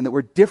realizing that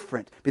we're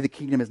different, but the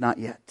kingdom is not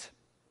yet.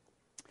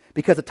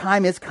 Because a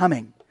time is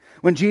coming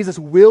when Jesus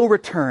will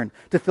return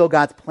to fill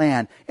God's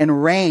plan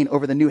and reign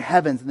over the new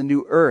heavens and the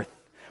new earth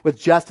with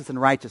justice and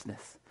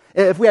righteousness.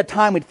 If we had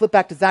time, we'd flip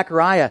back to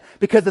Zechariah,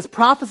 because this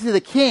prophecy of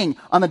the king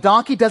on the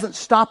donkey doesn't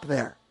stop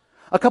there.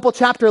 A couple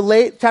chapters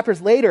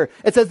later,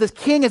 it says this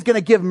king is going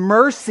to give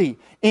mercy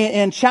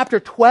in chapter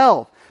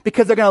 12,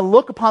 because they're going to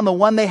look upon the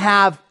one they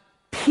have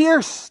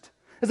pierced.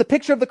 There's a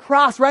picture of the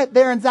cross right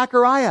there in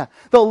Zechariah.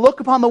 They'll look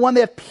upon the one they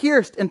have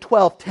pierced in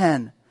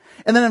 12:10.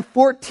 And then in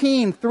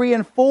 14:3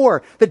 and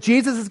 4, that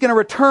Jesus is going to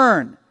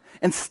return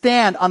and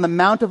stand on the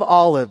Mount of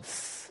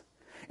Olives,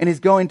 and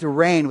he's going to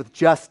reign with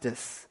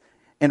justice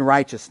and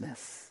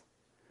righteousness.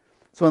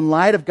 So in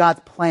light of God's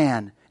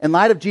plan, in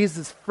light of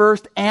Jesus'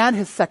 first and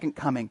his second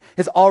coming,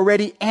 his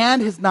already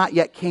and his not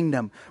yet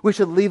kingdom, we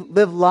should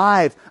live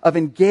lives of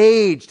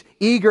engaged,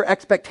 eager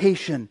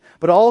expectation,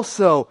 but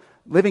also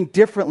living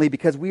differently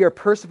because we are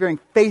persevering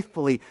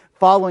faithfully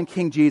following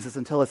King Jesus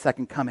until his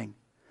second coming.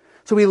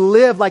 So we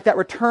live like that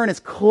return is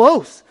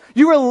close.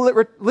 You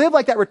will live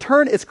like that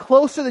return is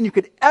closer than you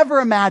could ever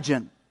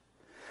imagine,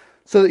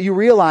 so that you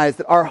realize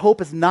that our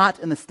hope is not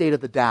in the state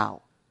of the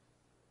Tao.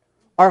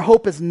 Our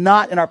hope is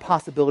not in our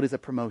possibilities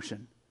of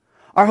promotion.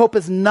 Our hope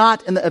is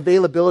not in the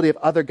availability of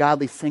other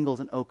godly singles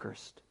in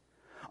Oakhurst.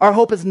 Our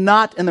hope is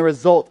not in the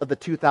result of the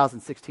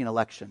 2016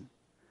 election.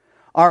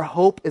 Our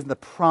hope is in the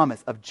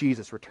promise of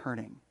Jesus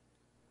returning.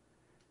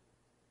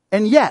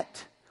 And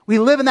yet, we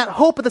live in that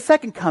hope of the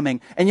second coming,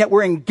 and yet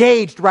we're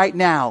engaged right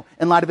now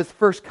in light of his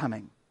first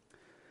coming.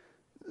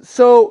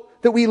 So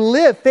that we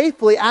live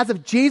faithfully as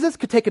if Jesus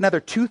could take another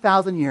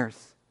 2,000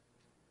 years.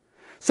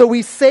 So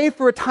we save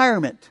for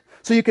retirement,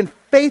 so you can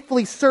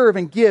faithfully serve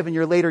and give in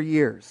your later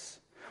years.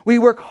 We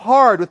work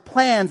hard with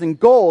plans and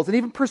goals and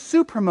even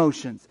pursue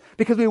promotions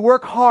because we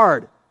work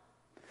hard.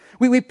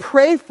 We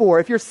pray for,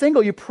 if you're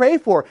single, you pray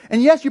for,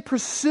 and yes, you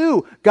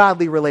pursue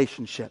godly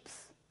relationships.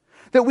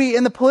 That we,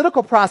 in the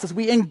political process,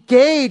 we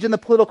engage in the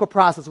political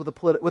process with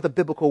a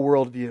biblical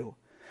worldview.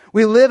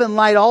 We live in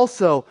light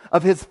also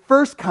of his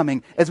first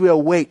coming as we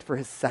await for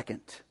his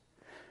second.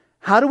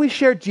 How do we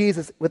share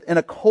Jesus within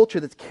a culture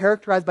that's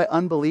characterized by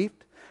unbelief?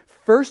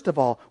 First of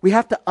all, we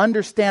have to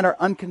understand our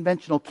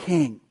unconventional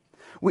king.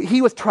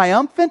 He was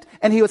triumphant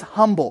and he was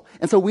humble.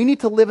 And so we need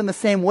to live in the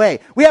same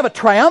way. We have a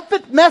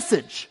triumphant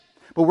message,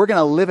 but we're going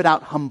to live it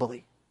out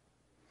humbly.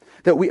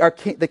 That we are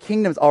the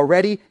kingdom's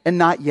already and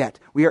not yet.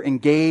 We are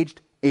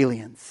engaged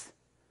aliens.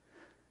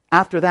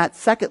 After that,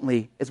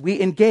 secondly, as we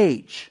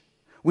engage,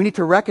 we need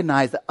to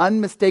recognize the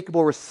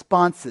unmistakable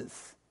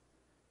responses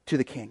to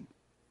the king.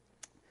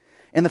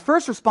 And the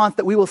first response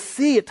that we will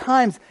see at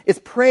times is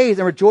praise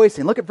and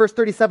rejoicing. Look at verse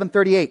 37,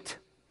 38.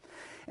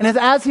 And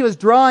as he was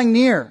drawing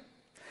near,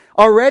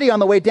 Already on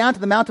the way down to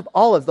the Mount of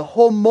Olives, the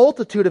whole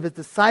multitude of his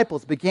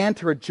disciples began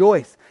to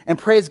rejoice and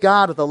praise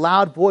God with a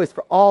loud voice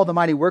for all the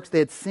mighty works they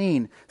had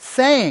seen,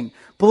 saying,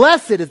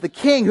 "Blessed is the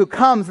King who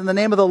comes in the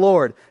name of the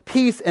Lord,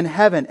 peace in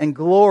heaven and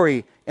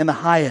glory in the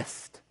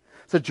highest."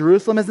 So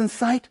Jerusalem is in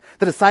sight.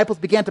 The disciples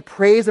began to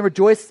praise and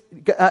rejoice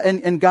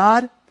in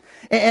God.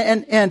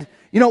 And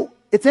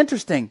it's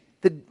interesting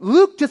that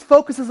Luke just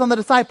focuses on the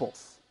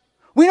disciples.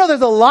 We know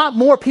there's a lot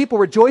more people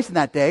rejoicing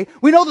that day.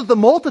 We know that the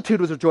multitude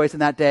was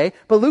rejoicing that day,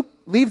 but Luke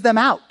leaves them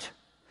out.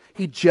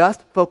 He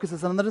just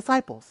focuses on the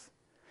disciples.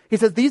 He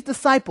says these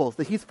disciples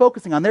that he's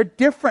focusing on, they're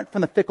different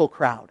from the fickle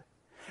crowd.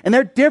 And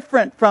they're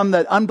different from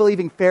the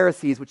unbelieving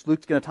Pharisees, which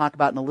Luke's going to talk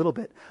about in a little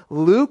bit.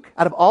 Luke,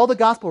 out of all the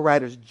gospel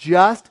writers,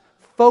 just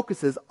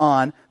focuses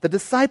on the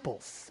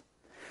disciples.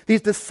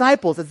 These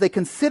disciples, as they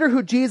consider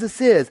who Jesus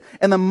is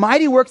and the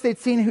mighty works they'd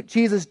seen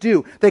Jesus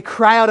do, they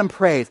cry out in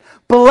praise.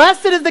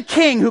 "Blessed is the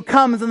King who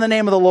comes in the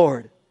name of the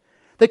Lord."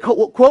 They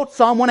quote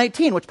Psalm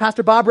 118, which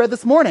Pastor Bob read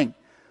this morning.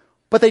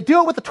 But they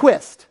do it with a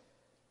twist.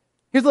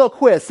 Here's a little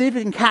quiz. See if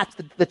you can catch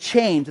the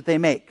change that they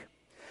make.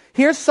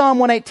 Here's Psalm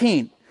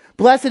 118.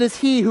 "Blessed is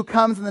he who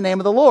comes in the name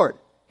of the Lord."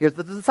 Here's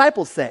what the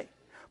disciples say.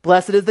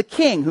 "Blessed is the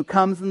King who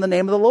comes in the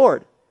name of the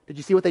Lord." Did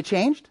you see what they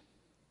changed?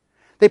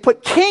 They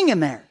put King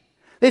in there.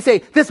 They say,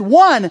 this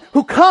one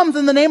who comes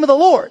in the name of the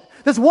Lord,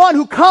 this one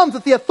who comes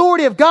with the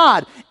authority of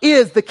God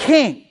is the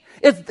King.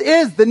 It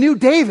is the new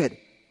David.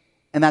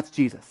 And that's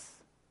Jesus.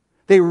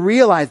 They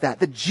realize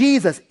that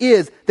Jesus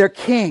is their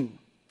King.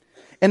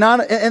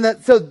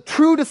 So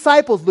true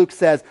disciples, Luke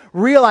says,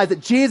 realize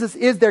that Jesus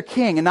is their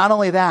King. And not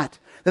only that,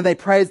 then they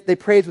praise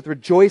with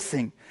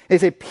rejoicing. They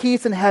say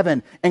peace in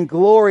heaven and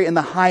glory in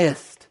the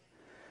highest.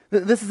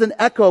 This is an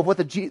echo of what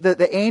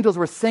the angels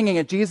were singing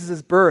at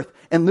Jesus' birth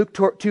in Luke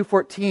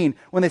 2:14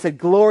 when they said,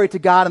 "Glory to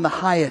God in the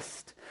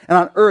highest, and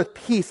on earth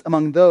peace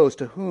among those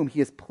to whom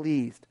he is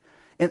pleased."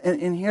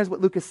 And here's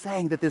what Luke is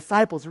saying, that the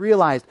disciples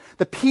realized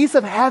the peace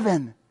of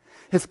heaven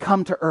has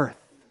come to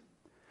earth.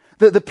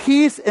 The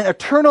peace and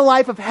eternal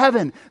life of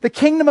heaven, the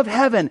kingdom of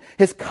heaven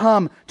has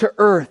come to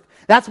earth.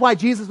 That's why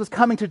Jesus was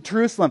coming to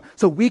Jerusalem,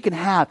 so we can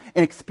have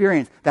and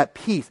experience that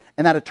peace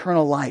and that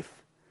eternal life.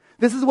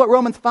 This is what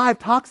Romans 5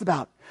 talks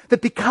about.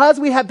 That because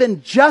we have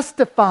been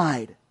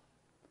justified,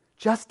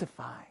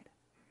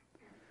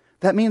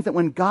 that means that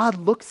when God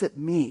looks at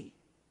me,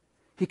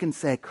 he can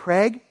say,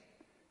 "Craig,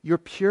 you're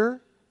pure,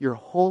 you're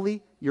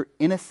holy, you're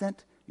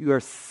innocent, you are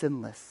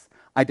sinless.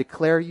 I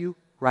declare you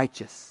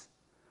righteous."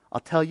 I'll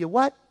tell you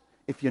what,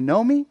 if you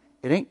know me,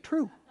 it ain't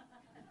true.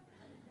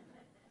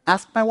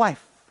 Ask my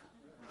wife.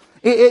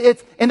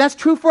 And that's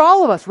true for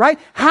all of us, right?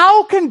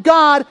 How can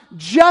God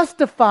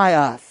justify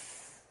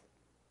us?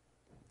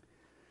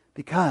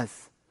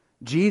 Because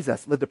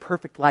Jesus lived a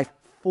perfect life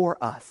for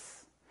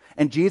us.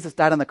 And Jesus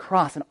died on the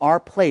cross in our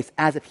place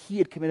as if he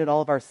had committed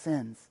all of our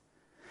sins.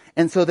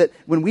 And so that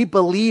when we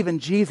believe in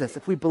Jesus,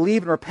 if we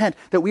believe and repent,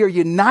 that we are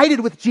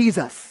united with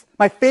Jesus.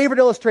 My favorite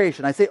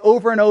illustration, I say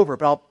over and over,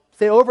 but I'll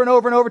say over and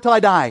over and over till I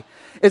die,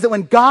 is that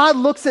when God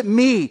looks at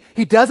me,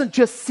 he doesn't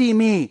just see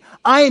me.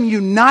 I am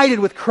united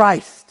with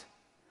Christ.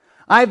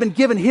 I have been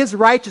given his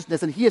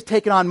righteousness and he has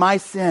taken on my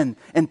sin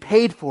and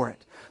paid for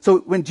it. So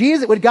when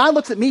God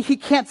looks at me, he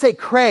can't say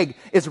Craig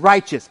is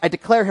righteous. I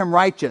declare him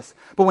righteous.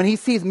 But when he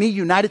sees me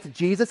united to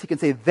Jesus, he can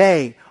say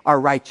they are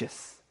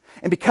righteous.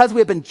 And because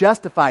we have been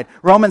justified,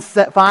 Romans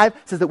 5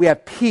 says that we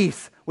have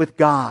peace with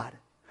God.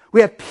 We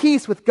have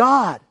peace with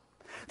God.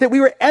 That we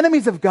were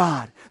enemies of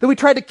God. That we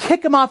tried to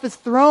kick him off his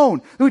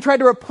throne. That we tried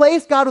to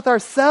replace God with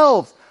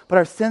ourselves. But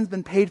our sin's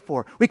been paid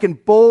for. We can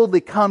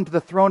boldly come to the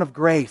throne of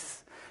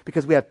grace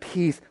because we have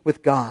peace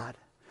with God.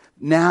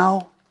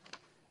 Now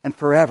and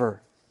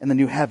forever. In the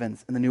new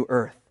heavens and the new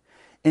earth.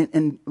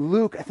 And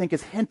Luke, I think,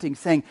 is hinting,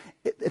 saying,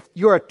 if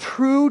you're a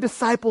true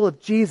disciple of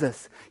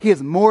Jesus, he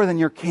is more than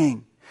your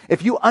king.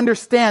 If you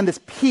understand this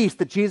peace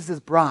that Jesus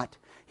has brought,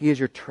 he is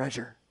your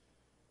treasure.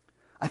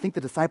 I think the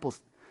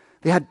disciples,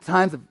 they had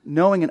times of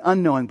knowing and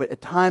unknowing, but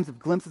at times of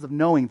glimpses of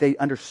knowing, they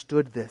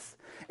understood this.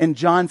 In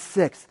John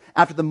 6,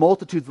 after the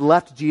multitudes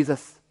left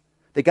Jesus,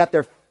 they got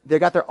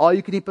their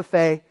all-you-can-eat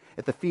buffet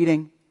at the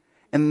feeding,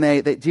 and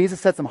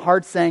Jesus said some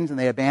hard sayings, and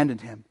they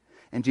abandoned him.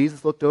 And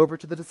Jesus looked over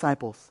to the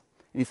disciples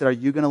and he said, "Are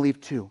you going to leave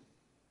too?"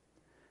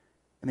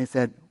 And they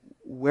said,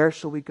 "Where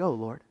shall we go,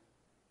 Lord?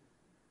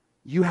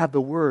 You have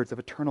the words of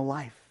eternal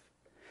life.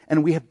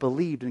 And we have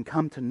believed and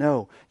come to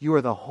know you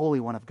are the Holy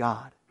One of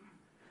God."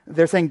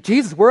 They're saying,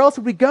 "Jesus, where else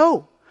would we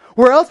go?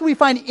 Where else would we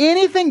find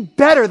anything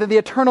better than the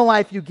eternal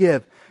life you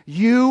give?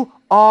 You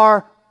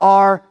are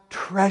our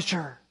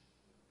treasure."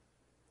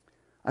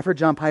 I've heard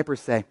John Piper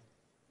say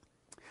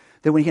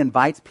that when he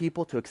invites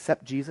people to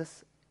accept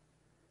Jesus,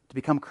 to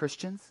become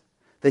Christians,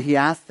 that he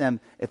asked them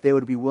if they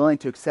would be willing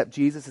to accept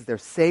Jesus as their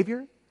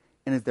Savior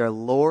and as their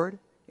Lord,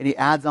 and he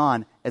adds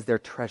on, as their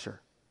treasure.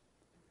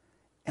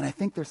 And I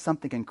think there's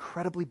something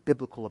incredibly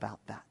biblical about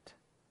that.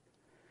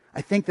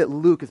 I think that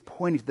Luke is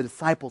pointing to the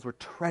disciples were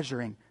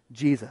treasuring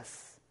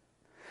Jesus.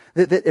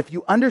 That if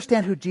you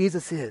understand who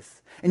Jesus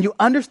is, and you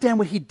understand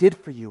what he did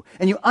for you,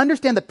 and you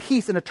understand the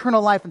peace and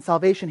eternal life and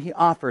salvation he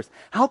offers,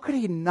 how could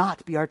he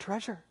not be our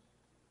treasure?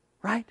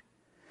 Right?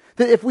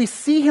 That if we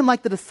see him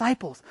like the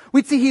disciples,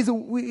 we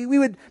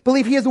would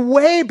believe he is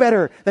way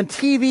better than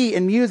TV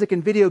and music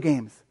and video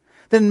games,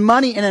 than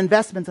money and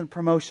investments and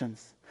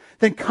promotions,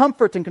 than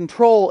comfort and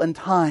control and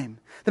time,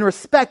 than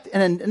respect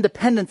and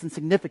independence and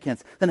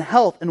significance, than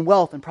health and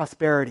wealth and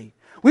prosperity.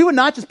 We would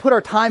not just put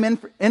our time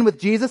in with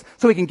Jesus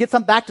so we can get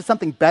back to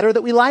something better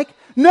that we like.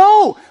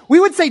 No, we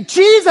would say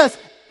Jesus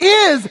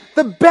is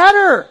the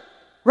better,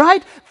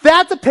 right?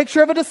 That's a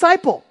picture of a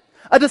disciple.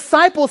 A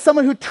disciple is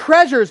someone who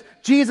treasures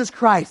Jesus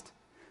Christ.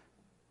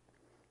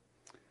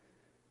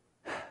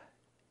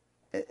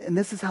 And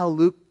this is how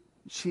Luke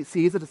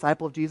sees a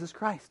disciple of Jesus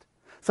Christ.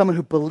 Someone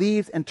who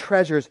believes and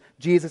treasures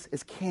Jesus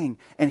as King.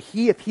 And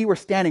if he were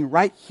standing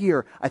right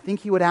here, I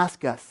think he would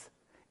ask us,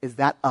 is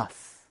that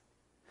us?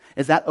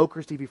 Is that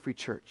Oakhurst EV Free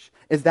Church?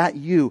 Is that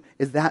you?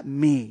 Is that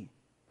me?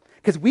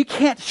 Because we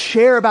can't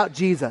share about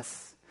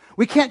Jesus.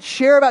 We can't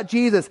share about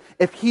Jesus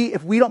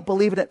if we don't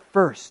believe it at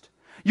first.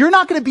 You're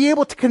not going to be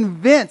able to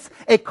convince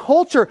a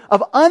culture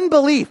of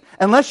unbelief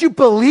unless you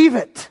believe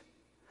it.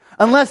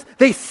 Unless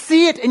they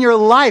see it in your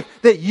life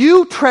that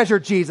you treasure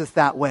Jesus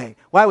that way.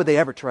 Why would they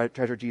ever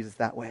treasure Jesus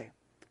that way?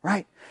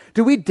 Right?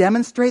 Do we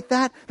demonstrate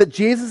that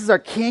Jesus is our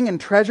King and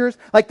treasures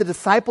like the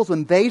disciples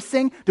when they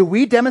sing? Do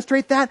we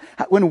demonstrate that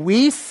when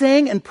we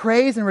sing and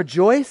praise and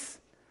rejoice?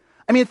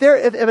 I mean,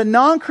 if a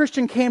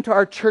non-Christian came to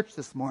our church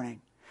this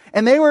morning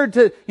and they were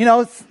to,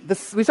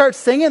 we start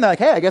singing, they're like,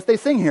 hey, I guess they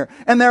sing here.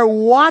 And they're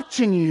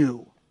watching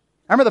you.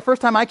 I remember the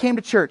first time I came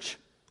to church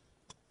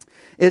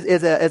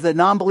as a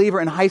non-believer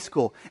in high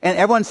school, and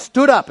everyone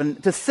stood up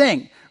to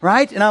sing,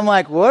 right? And I'm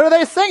like, what are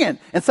they singing?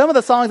 And some of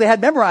the songs they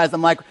had memorized,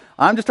 I'm like,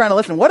 I'm just trying to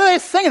listen. What are they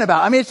singing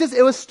about? I mean,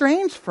 it was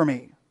strange for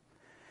me.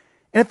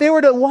 And if they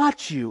were to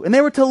watch you, and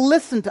they were to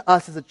listen to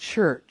us as a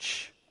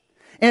church,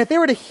 and if they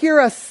were to hear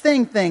us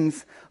sing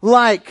things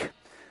like,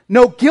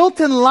 no guilt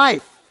in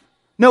life,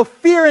 no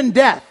fear in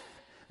death,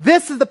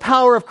 this is the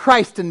power of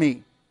Christ in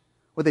me,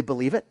 would they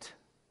believe it?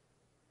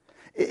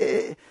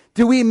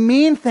 Do we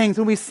mean things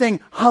when we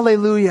sing,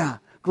 hallelujah,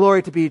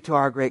 glory to be to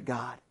our great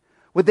God?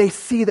 Would they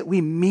see that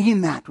we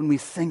mean that when we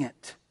sing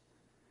it?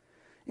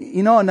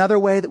 You know another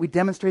way that we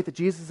demonstrate that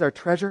Jesus is our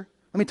treasure?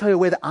 Let me tell you a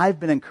way that I've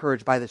been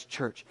encouraged by this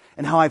church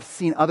and how I've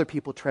seen other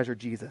people treasure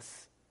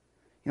Jesus.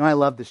 I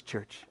love this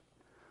church.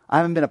 I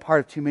haven't been a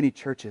part of too many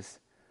churches,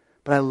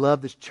 but I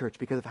love this church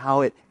because of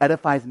how it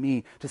edifies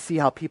me to see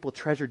how people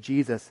treasure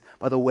Jesus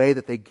by the way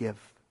that they give.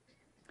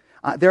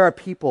 There are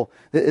people,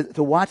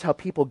 to watch how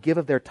people give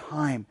of their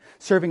time,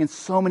 serving in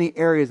so many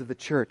areas of the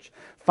church.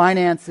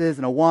 Finances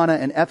and Awana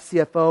and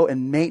FCFO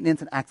and maintenance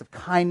and acts of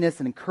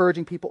kindness and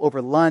encouraging people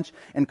over lunch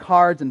and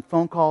cards and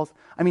phone calls.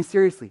 I mean,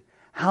 seriously,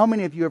 how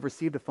many of you have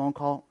received a phone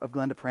call of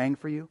Glenda praying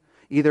for you?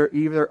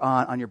 Either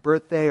on your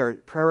birthday or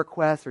prayer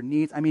requests or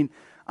needs. I mean,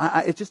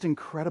 it's just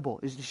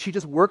incredible. She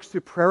just works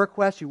through prayer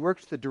requests. She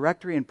works through the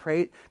directory and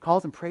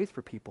calls and prays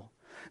for people.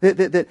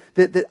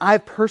 That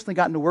I've personally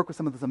gotten to work with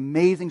some of those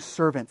amazing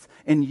servants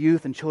in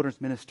youth and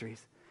children's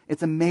ministries.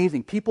 It's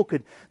amazing. People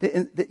could,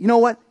 you know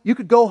what? You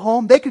could go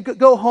home. They could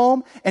go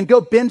home and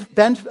go binge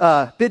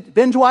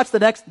watch the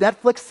next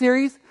Netflix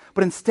series,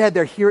 but instead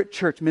they're here at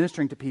church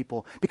ministering to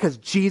people because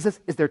Jesus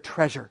is their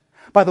treasure.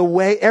 By the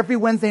way, every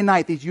Wednesday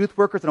night, these youth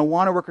workers and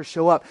Awana workers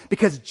show up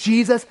because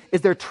Jesus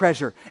is their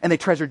treasure, and they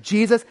treasure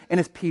Jesus and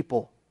his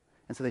people.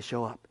 And so they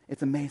show up.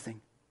 It's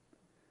amazing.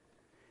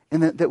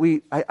 And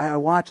I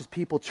watch as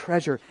people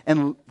treasure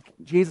and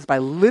Jesus by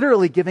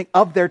literally giving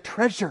of their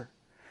treasure,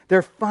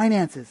 their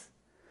finances.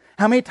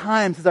 How many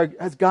times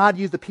has God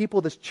used the people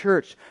of this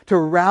church to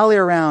rally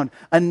around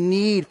a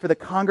need for the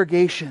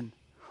congregation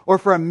or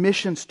for a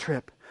missions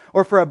trip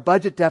or for a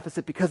budget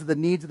deficit because of the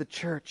needs of the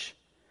church?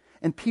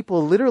 And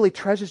people literally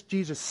treasure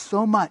Jesus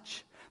so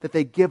much that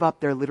they give up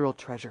their literal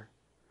treasure.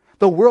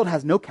 The world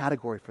has no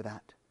category for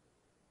that,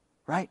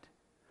 right?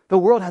 The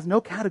world has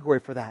no category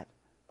for that.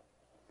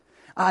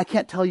 I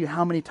can't tell you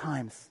how many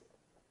times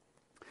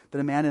that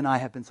Amanda and I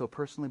have been so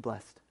personally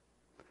blessed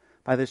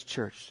by this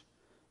church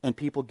and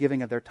people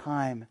giving of their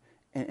time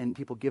and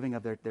people giving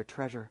of their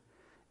treasure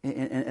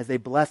and as they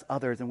bless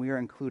others, and we are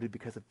included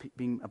because of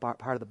being a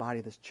part of the body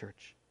of this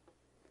church.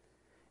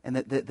 And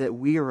that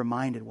we are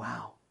reminded,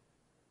 wow,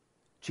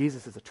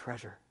 Jesus is a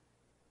treasure.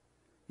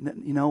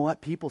 You know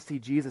what? People see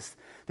Jesus.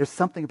 There's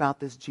something about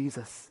this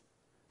Jesus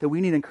that we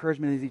need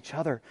encouragement in each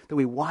other, that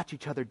we watch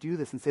each other do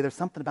this and say there's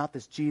something about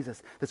this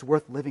Jesus that's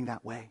worth living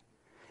that way.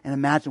 And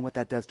imagine what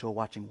that does to a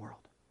watching world.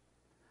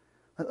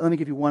 Let me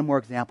give you one more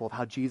example of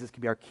how Jesus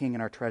can be our King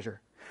and our treasure.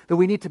 That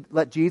we need to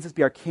let Jesus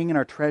be our King and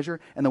our treasure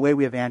in the way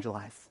we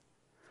evangelize.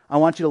 I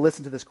want you to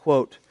listen to this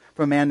quote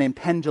from a man named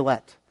Penn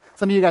Jillette.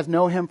 Some of you guys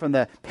know him from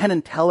the Penn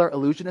and Teller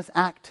Illusionist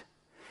Act.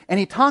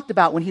 And he talked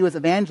about when he was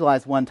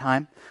evangelized one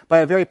time by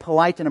a very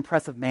polite and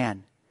impressive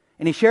man.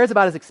 And he shares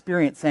about his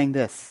experience saying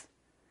this.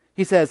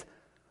 He says,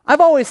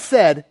 I've always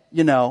said,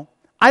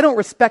 I don't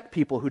respect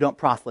people who don't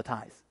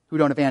proselytize, who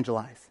don't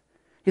evangelize.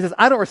 He says,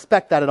 I don't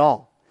respect that at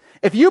all.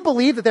 If you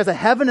believe that there's a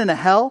heaven and a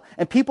hell,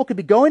 and people could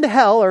be going to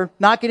hell or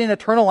not getting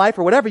eternal life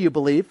or whatever you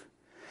believe,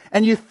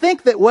 and you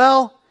think that,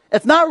 well,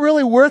 it's not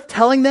really worth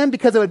telling them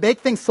because it would make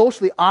things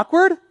socially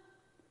awkward,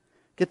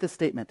 get this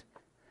statement.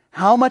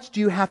 How much do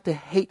you have to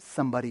hate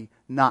somebody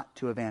not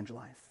to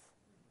evangelize?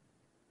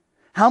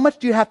 How much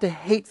do you have to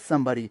hate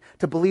somebody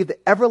to believe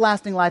that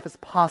everlasting life is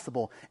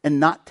possible and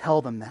not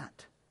tell them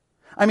that?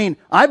 I mean,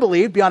 I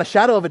believed beyond a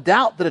shadow of a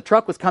doubt that a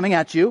truck was coming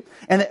at you,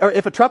 or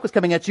if a truck was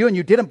coming at you and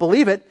you didn't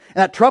believe it, and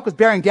that truck was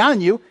bearing down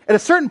on you, at a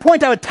certain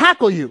point I would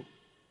tackle you.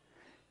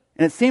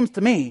 And it seems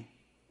to me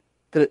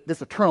that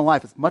this eternal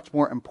life is much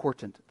more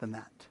important than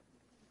that.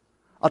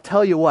 I'll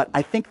tell you what,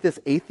 I think this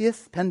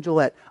atheist, Penn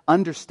Jillette,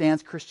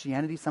 understands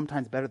Christianity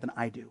sometimes better than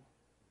I do.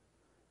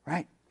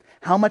 Right?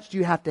 How much do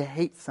you have to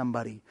hate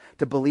somebody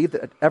to believe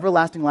that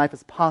everlasting life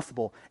is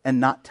possible and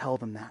not tell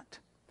them that?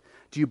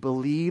 Do you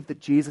believe that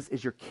Jesus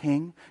is your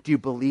king? Do you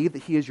believe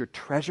that he is your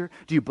treasure?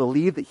 Do you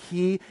believe that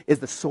he is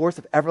the source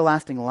of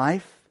everlasting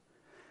life?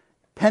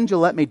 Penn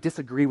Jillette may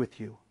disagree with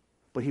you,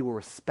 but he will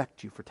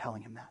respect you for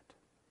telling him that.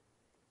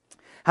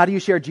 How do you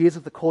share Jesus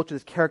with a culture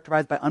that's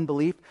characterized by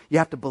unbelief? You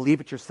have to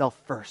believe it yourself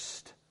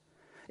first.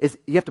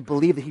 You have to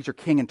believe that he's your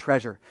king and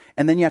treasure.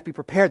 And then you have to be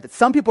prepared that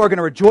some people are going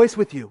to rejoice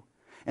with you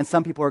and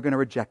some people are going to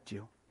reject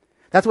you.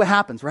 That's what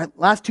happens, right?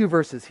 Last two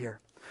verses here.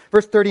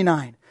 Verse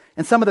 39.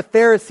 And some of the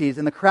Pharisees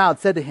in the crowd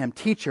said to him,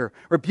 Teacher,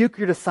 rebuke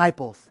your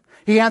disciples.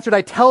 He answered,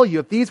 I tell you,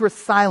 if these were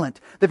silent,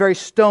 the very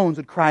stones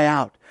would cry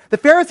out. The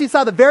Pharisees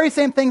saw the very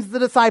same things as the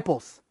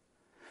disciples.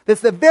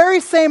 It's the very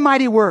same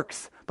mighty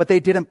works, but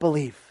they didn't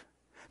believe.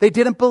 They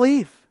didn't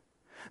believe.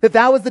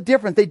 That was the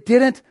difference. They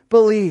didn't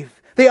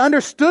believe. They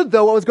understood,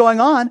 though, what was going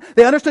on.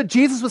 They understood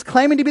Jesus was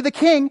claiming to be the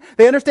king.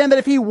 They understand that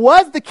if he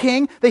was the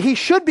king, that he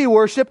should be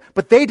worshipped,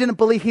 but they didn't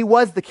believe he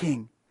was the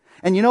king.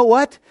 And you know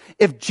what?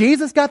 If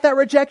Jesus got that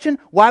rejection,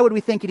 why would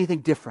we think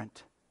anything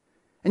different?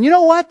 And you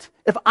know what?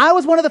 If I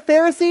was one of the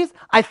Pharisees,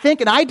 I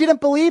think, and I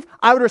didn't believe,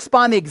 I would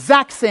respond the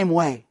exact same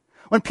way.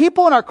 When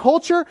people in our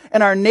culture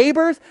and our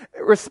neighbors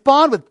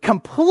respond with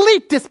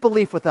complete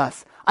disbelief with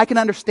us, I can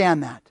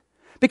understand that.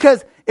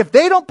 Because if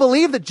they don't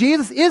believe that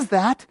Jesus is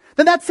that,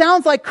 then that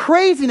sounds like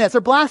craziness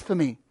or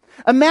blasphemy.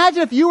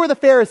 Imagine if you were the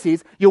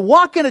Pharisees, you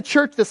walk into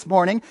church this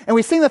morning, and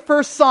we sing the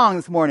first song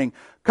this morning.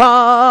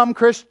 Come,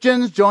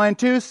 Christians, join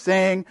to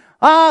sing.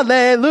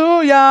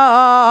 Hallelujah,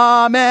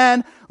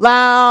 amen.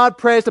 Loud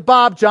praise to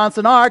Bob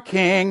Johnson, our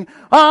king.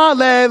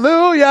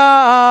 Hallelujah,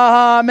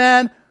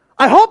 amen.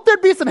 I hope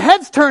there'd be some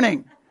heads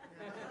turning.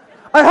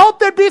 I hope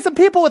there'd be some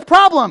people with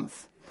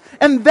problems.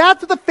 And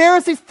that's what the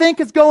Pharisees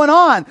think is going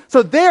on.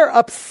 So they're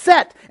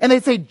upset and they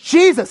say,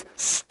 Jesus,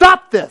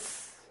 stop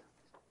this.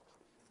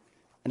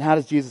 And how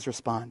does Jesus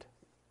respond?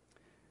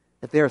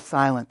 If they are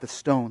silent, the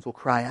stones will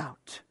cry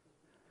out.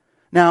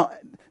 Now,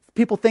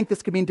 people think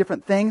this could mean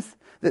different things.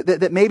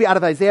 That maybe out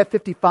of Isaiah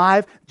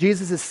 55,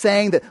 Jesus is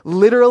saying that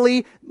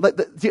literally,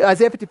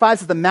 Isaiah 55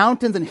 says the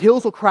mountains and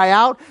hills will cry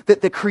out,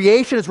 that the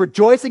creation is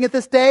rejoicing at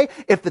this day.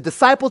 If the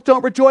disciples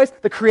don't rejoice,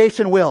 the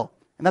creation will.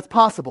 And that's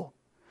possible.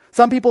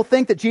 Some people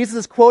think that Jesus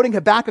is quoting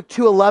Habakkuk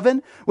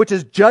 2:11, which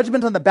is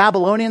judgment on the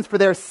Babylonians for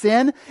their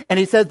sin. And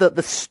he says that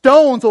the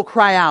stones will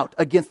cry out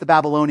against the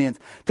Babylonians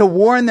to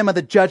warn them of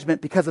the judgment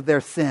because of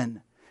their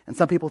sin. And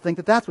some people think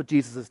that that's what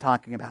Jesus is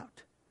talking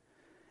about.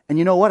 And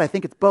you know what? I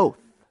think it's both.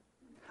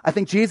 I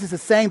think Jesus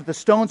is saying that the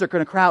stones are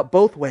going to cry out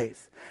both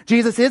ways.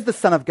 Jesus is the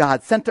Son of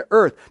God, sent to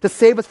earth to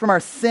save us from our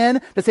sin,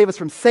 to save us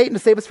from Satan, to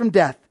save us from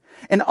death.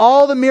 And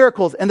all the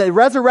miracles and the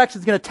resurrection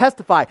is going to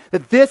testify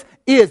that this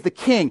is the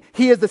King.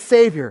 He is the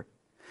Savior.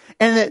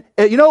 And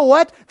that, you know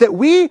what? That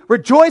we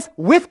rejoice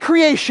with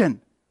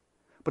creation.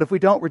 But if we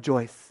don't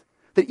rejoice,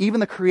 that even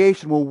the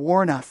creation will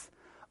warn us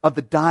of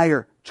the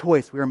dire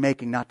choice we are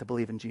making not to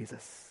believe in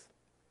Jesus.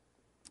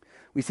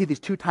 We see these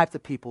two types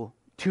of people,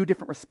 two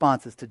different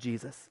responses to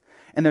Jesus.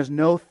 And there's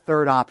no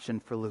third option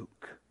for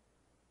Luke.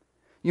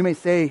 You may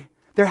say,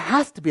 there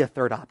has to be a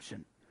third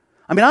option.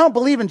 I mean, I don't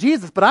believe in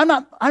Jesus, but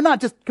I'm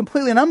not just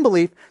completely in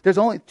unbelief. There's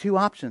only two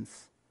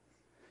options.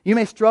 You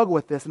may struggle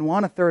with this and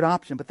want a third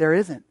option, but there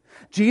isn't.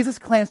 Jesus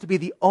claims to be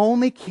the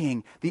only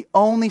king, the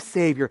only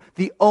savior,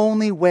 the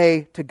only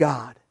way to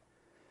God.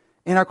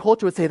 And our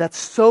culture would say that's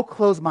so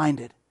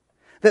close-minded.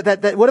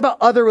 That what about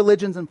other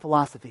religions and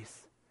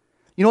philosophies?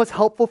 You know what's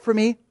helpful for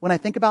me when I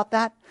think about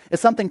that?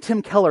 Is something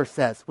Tim Keller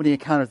says when he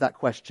encounters that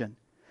question.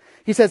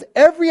 He says,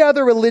 every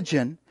other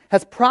religion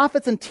has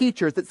prophets and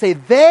teachers that say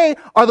they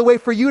are the way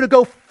for you to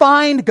go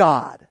find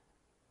God.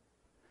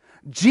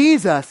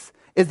 Jesus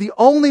is the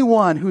only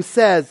one who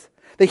says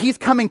that he's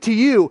coming to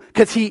you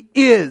because he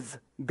is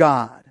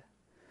God.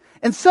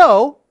 And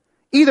so,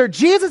 either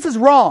Jesus is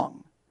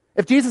wrong.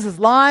 If Jesus is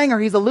lying or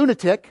he's a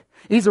lunatic,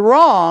 he's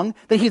wrong,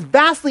 then he's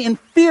vastly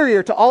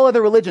inferior to all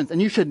other religions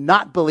and you should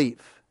not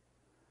believe.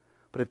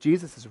 But if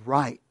Jesus is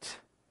right,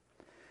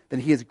 then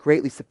he is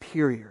greatly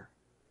superior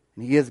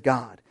and he is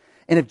God.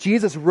 And if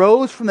Jesus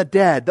rose from the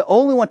dead, the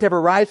only one to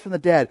ever rise from the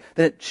dead,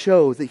 then it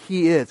shows that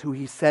he is who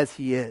he says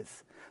he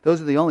is.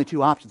 Those are the only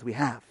two options we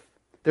have.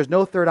 There's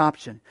no third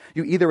option.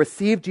 You either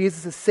receive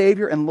Jesus as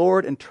Savior and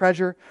Lord and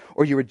treasure,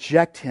 or you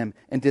reject him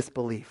in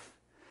disbelief.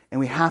 And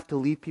we have to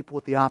leave people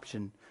with the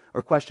option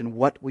or question,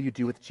 what will you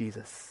do with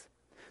Jesus?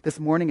 This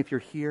morning, if you're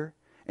here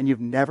and you've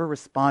never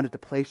responded to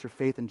place your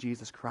faith in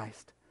Jesus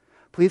Christ,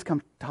 please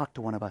come talk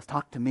to one of us.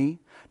 Talk to me.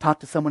 Talk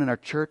to someone in our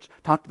church.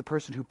 Talk to the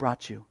person who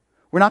brought you.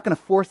 We're not going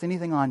to force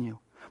anything on you.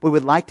 We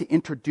would like to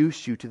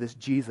introduce you to this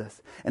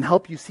Jesus and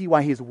help you see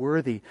why he is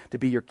worthy to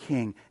be your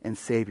King and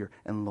Savior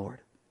and Lord.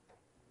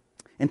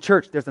 In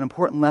church, there's an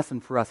important lesson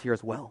for us here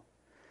as well.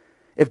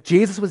 If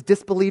Jesus was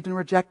disbelieved and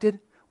rejected,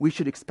 we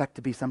should expect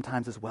to be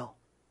sometimes as well.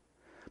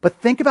 But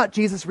think about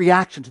Jesus'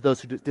 reaction to those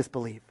who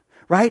disbelieve,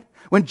 right?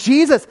 When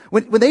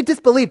they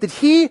disbelieved, did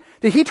he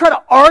try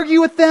to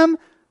argue with them,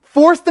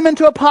 force them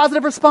into a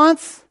positive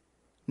response?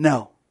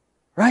 No,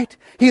 right?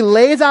 He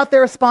lays out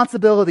their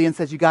responsibility and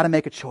says, you got to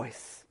make a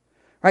choice,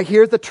 right?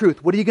 Here's the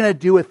truth. What are you going to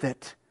do with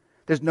it?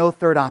 There's no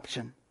third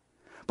option.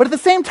 But at the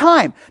same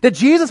time, did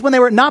Jesus, when they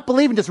were not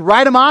believing, just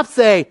write them off,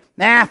 say,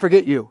 nah,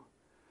 forget you?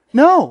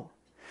 No.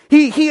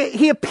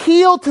 He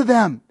appealed to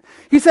them.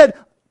 He said,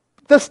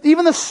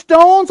 even the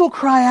stones will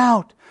cry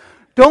out.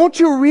 Don't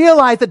you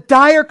realize the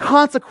dire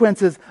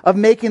consequences of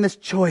making this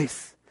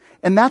choice?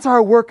 And that's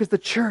our work as the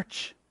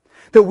church.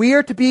 That we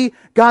are to be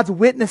God's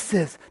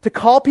witnesses, to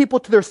call people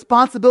to the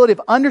responsibility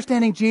of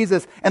understanding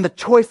Jesus and the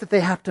choice that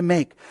they have to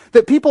make.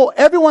 That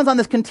everyone's on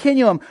this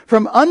continuum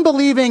from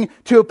unbelieving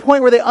to a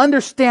point where they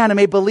understand and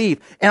may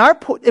believe. And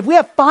if we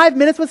have 5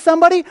 minutes with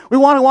somebody, we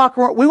want to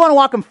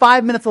walk them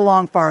 5 minutes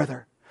along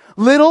farther.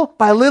 Little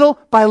by little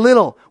by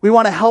little, we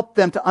want to help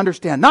them to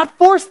understand, not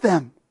force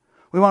them.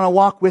 We want to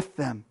walk with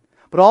them,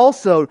 but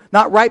also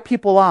not write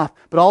people off,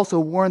 but also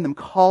warn them,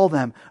 call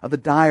them of the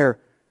dire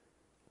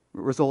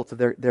results of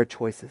their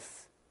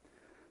choices.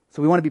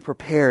 So we want to be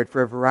prepared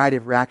for a variety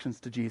of reactions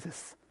to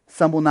Jesus.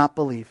 Some will not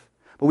believe,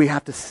 but we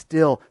have to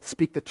still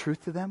speak the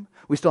truth to them.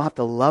 We still have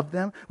to love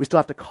them. We still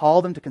have to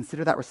call them to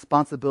consider that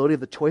responsibility of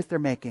the choice they're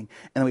making,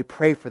 and then we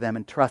pray for them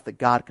and trust that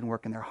God can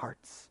work in their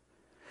hearts.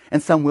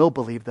 And some will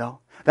believe, though.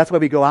 That's why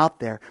we go out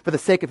there. For the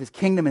sake of his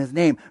kingdom and his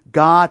name,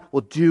 God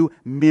will do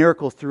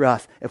miracles through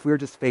us if we're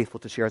just faithful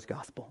to share his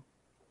gospel.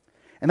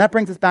 And that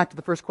brings us back to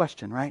the first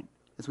question, right?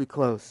 As we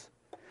close.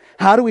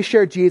 How do we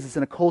share Jesus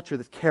in a culture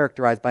that's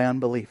characterized by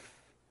unbelief?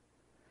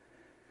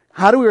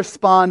 How do we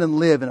respond and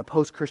live in a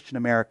post-Christian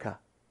America?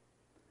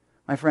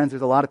 My friends,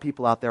 there's a lot of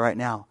people out there right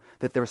now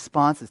that their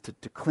response is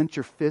to clench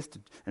your fist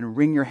and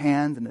wring your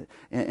hands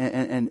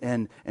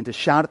and to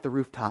shout at the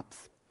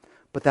rooftops.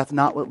 But that's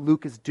not what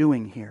Luke is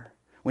doing here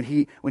when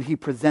he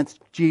presents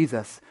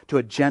Jesus to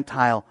a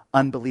Gentile,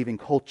 unbelieving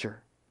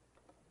culture.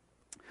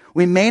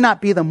 We may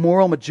not be the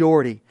moral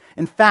majority.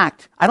 In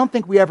fact, I don't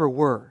think we ever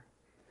were.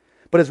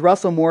 But as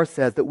Russell Moore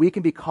says, that we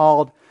can be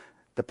called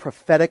the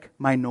prophetic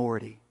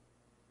minority.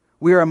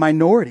 We are a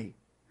minority.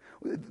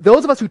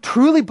 Those of us who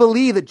truly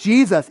believe that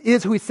Jesus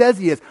is who he says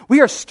he is,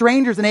 we are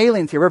strangers and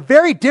aliens here. We're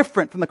very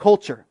different from the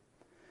culture.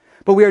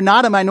 But we are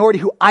not a minority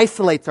who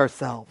isolates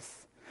ourselves.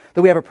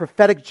 That we have a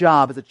prophetic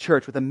job as a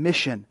church with a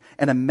mission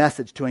and a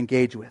message to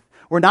engage with.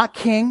 We're not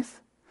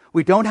kings.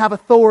 We don't have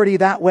authority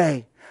that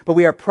way. But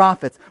we are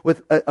prophets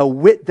with a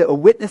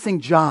witnessing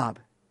job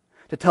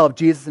to tell of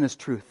Jesus and his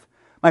truth.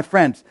 My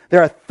friends,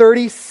 there are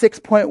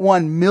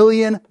 36.1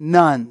 million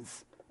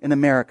nuns in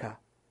America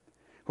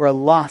who are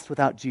lost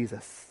without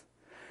Jesus,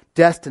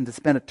 destined to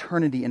spend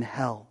eternity in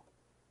hell.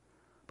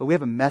 But we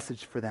have a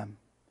message for them.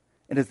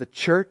 And as the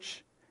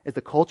church, as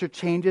the culture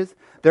changes,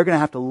 they're going to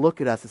have to look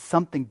at us as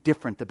something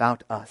different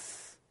about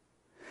us.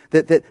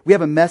 That we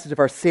have a message of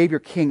our Savior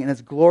King and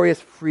his glorious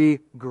free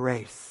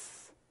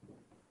grace.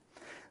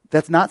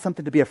 That's not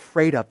something to be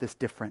afraid of, this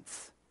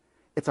difference.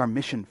 It's our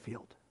mission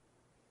field.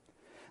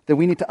 That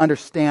we need to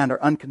understand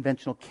our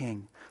unconventional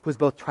King, who is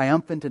both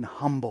triumphant and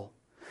humble,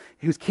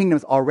 whose kingdom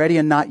is already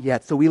and not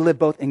yet. So we live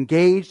both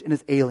engaged and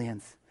as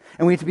aliens.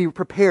 And we need to be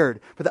prepared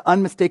for the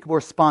unmistakable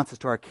responses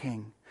to our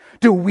King.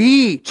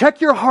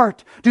 Check your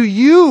heart, do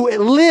you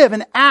live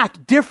and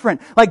act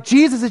different, like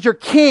Jesus is your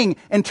King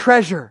and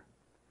treasure?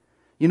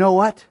 You know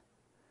what?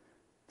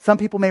 Some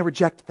people may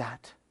reject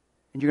that,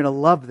 and you're going to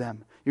love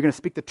them. You're going to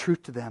speak the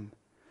truth to them.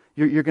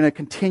 You're going to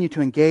continue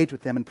to engage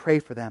with them and pray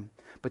for them.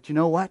 But you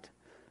know what?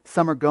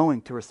 Some are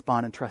going to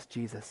respond and trust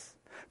Jesus.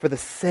 For the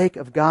sake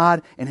of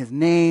God and his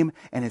name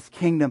and his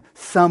kingdom,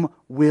 some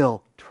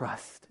will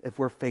trust if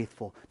we're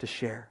faithful to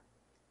share.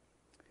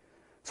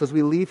 So as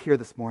we leave here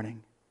this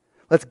morning,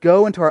 let's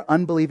go into our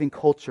unbelieving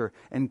culture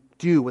and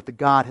do what the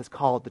God has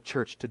called the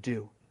church to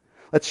do.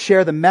 Let's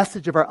share the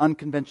message of our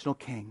unconventional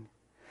King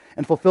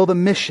and fulfill the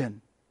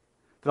mission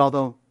that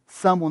although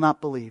some will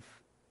not believe,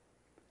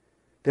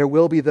 there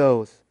will be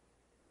those,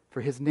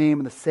 for his name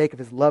and the sake of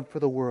his love for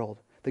the world,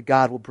 that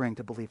God will bring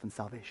to belief and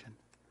salvation.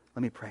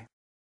 Let me pray.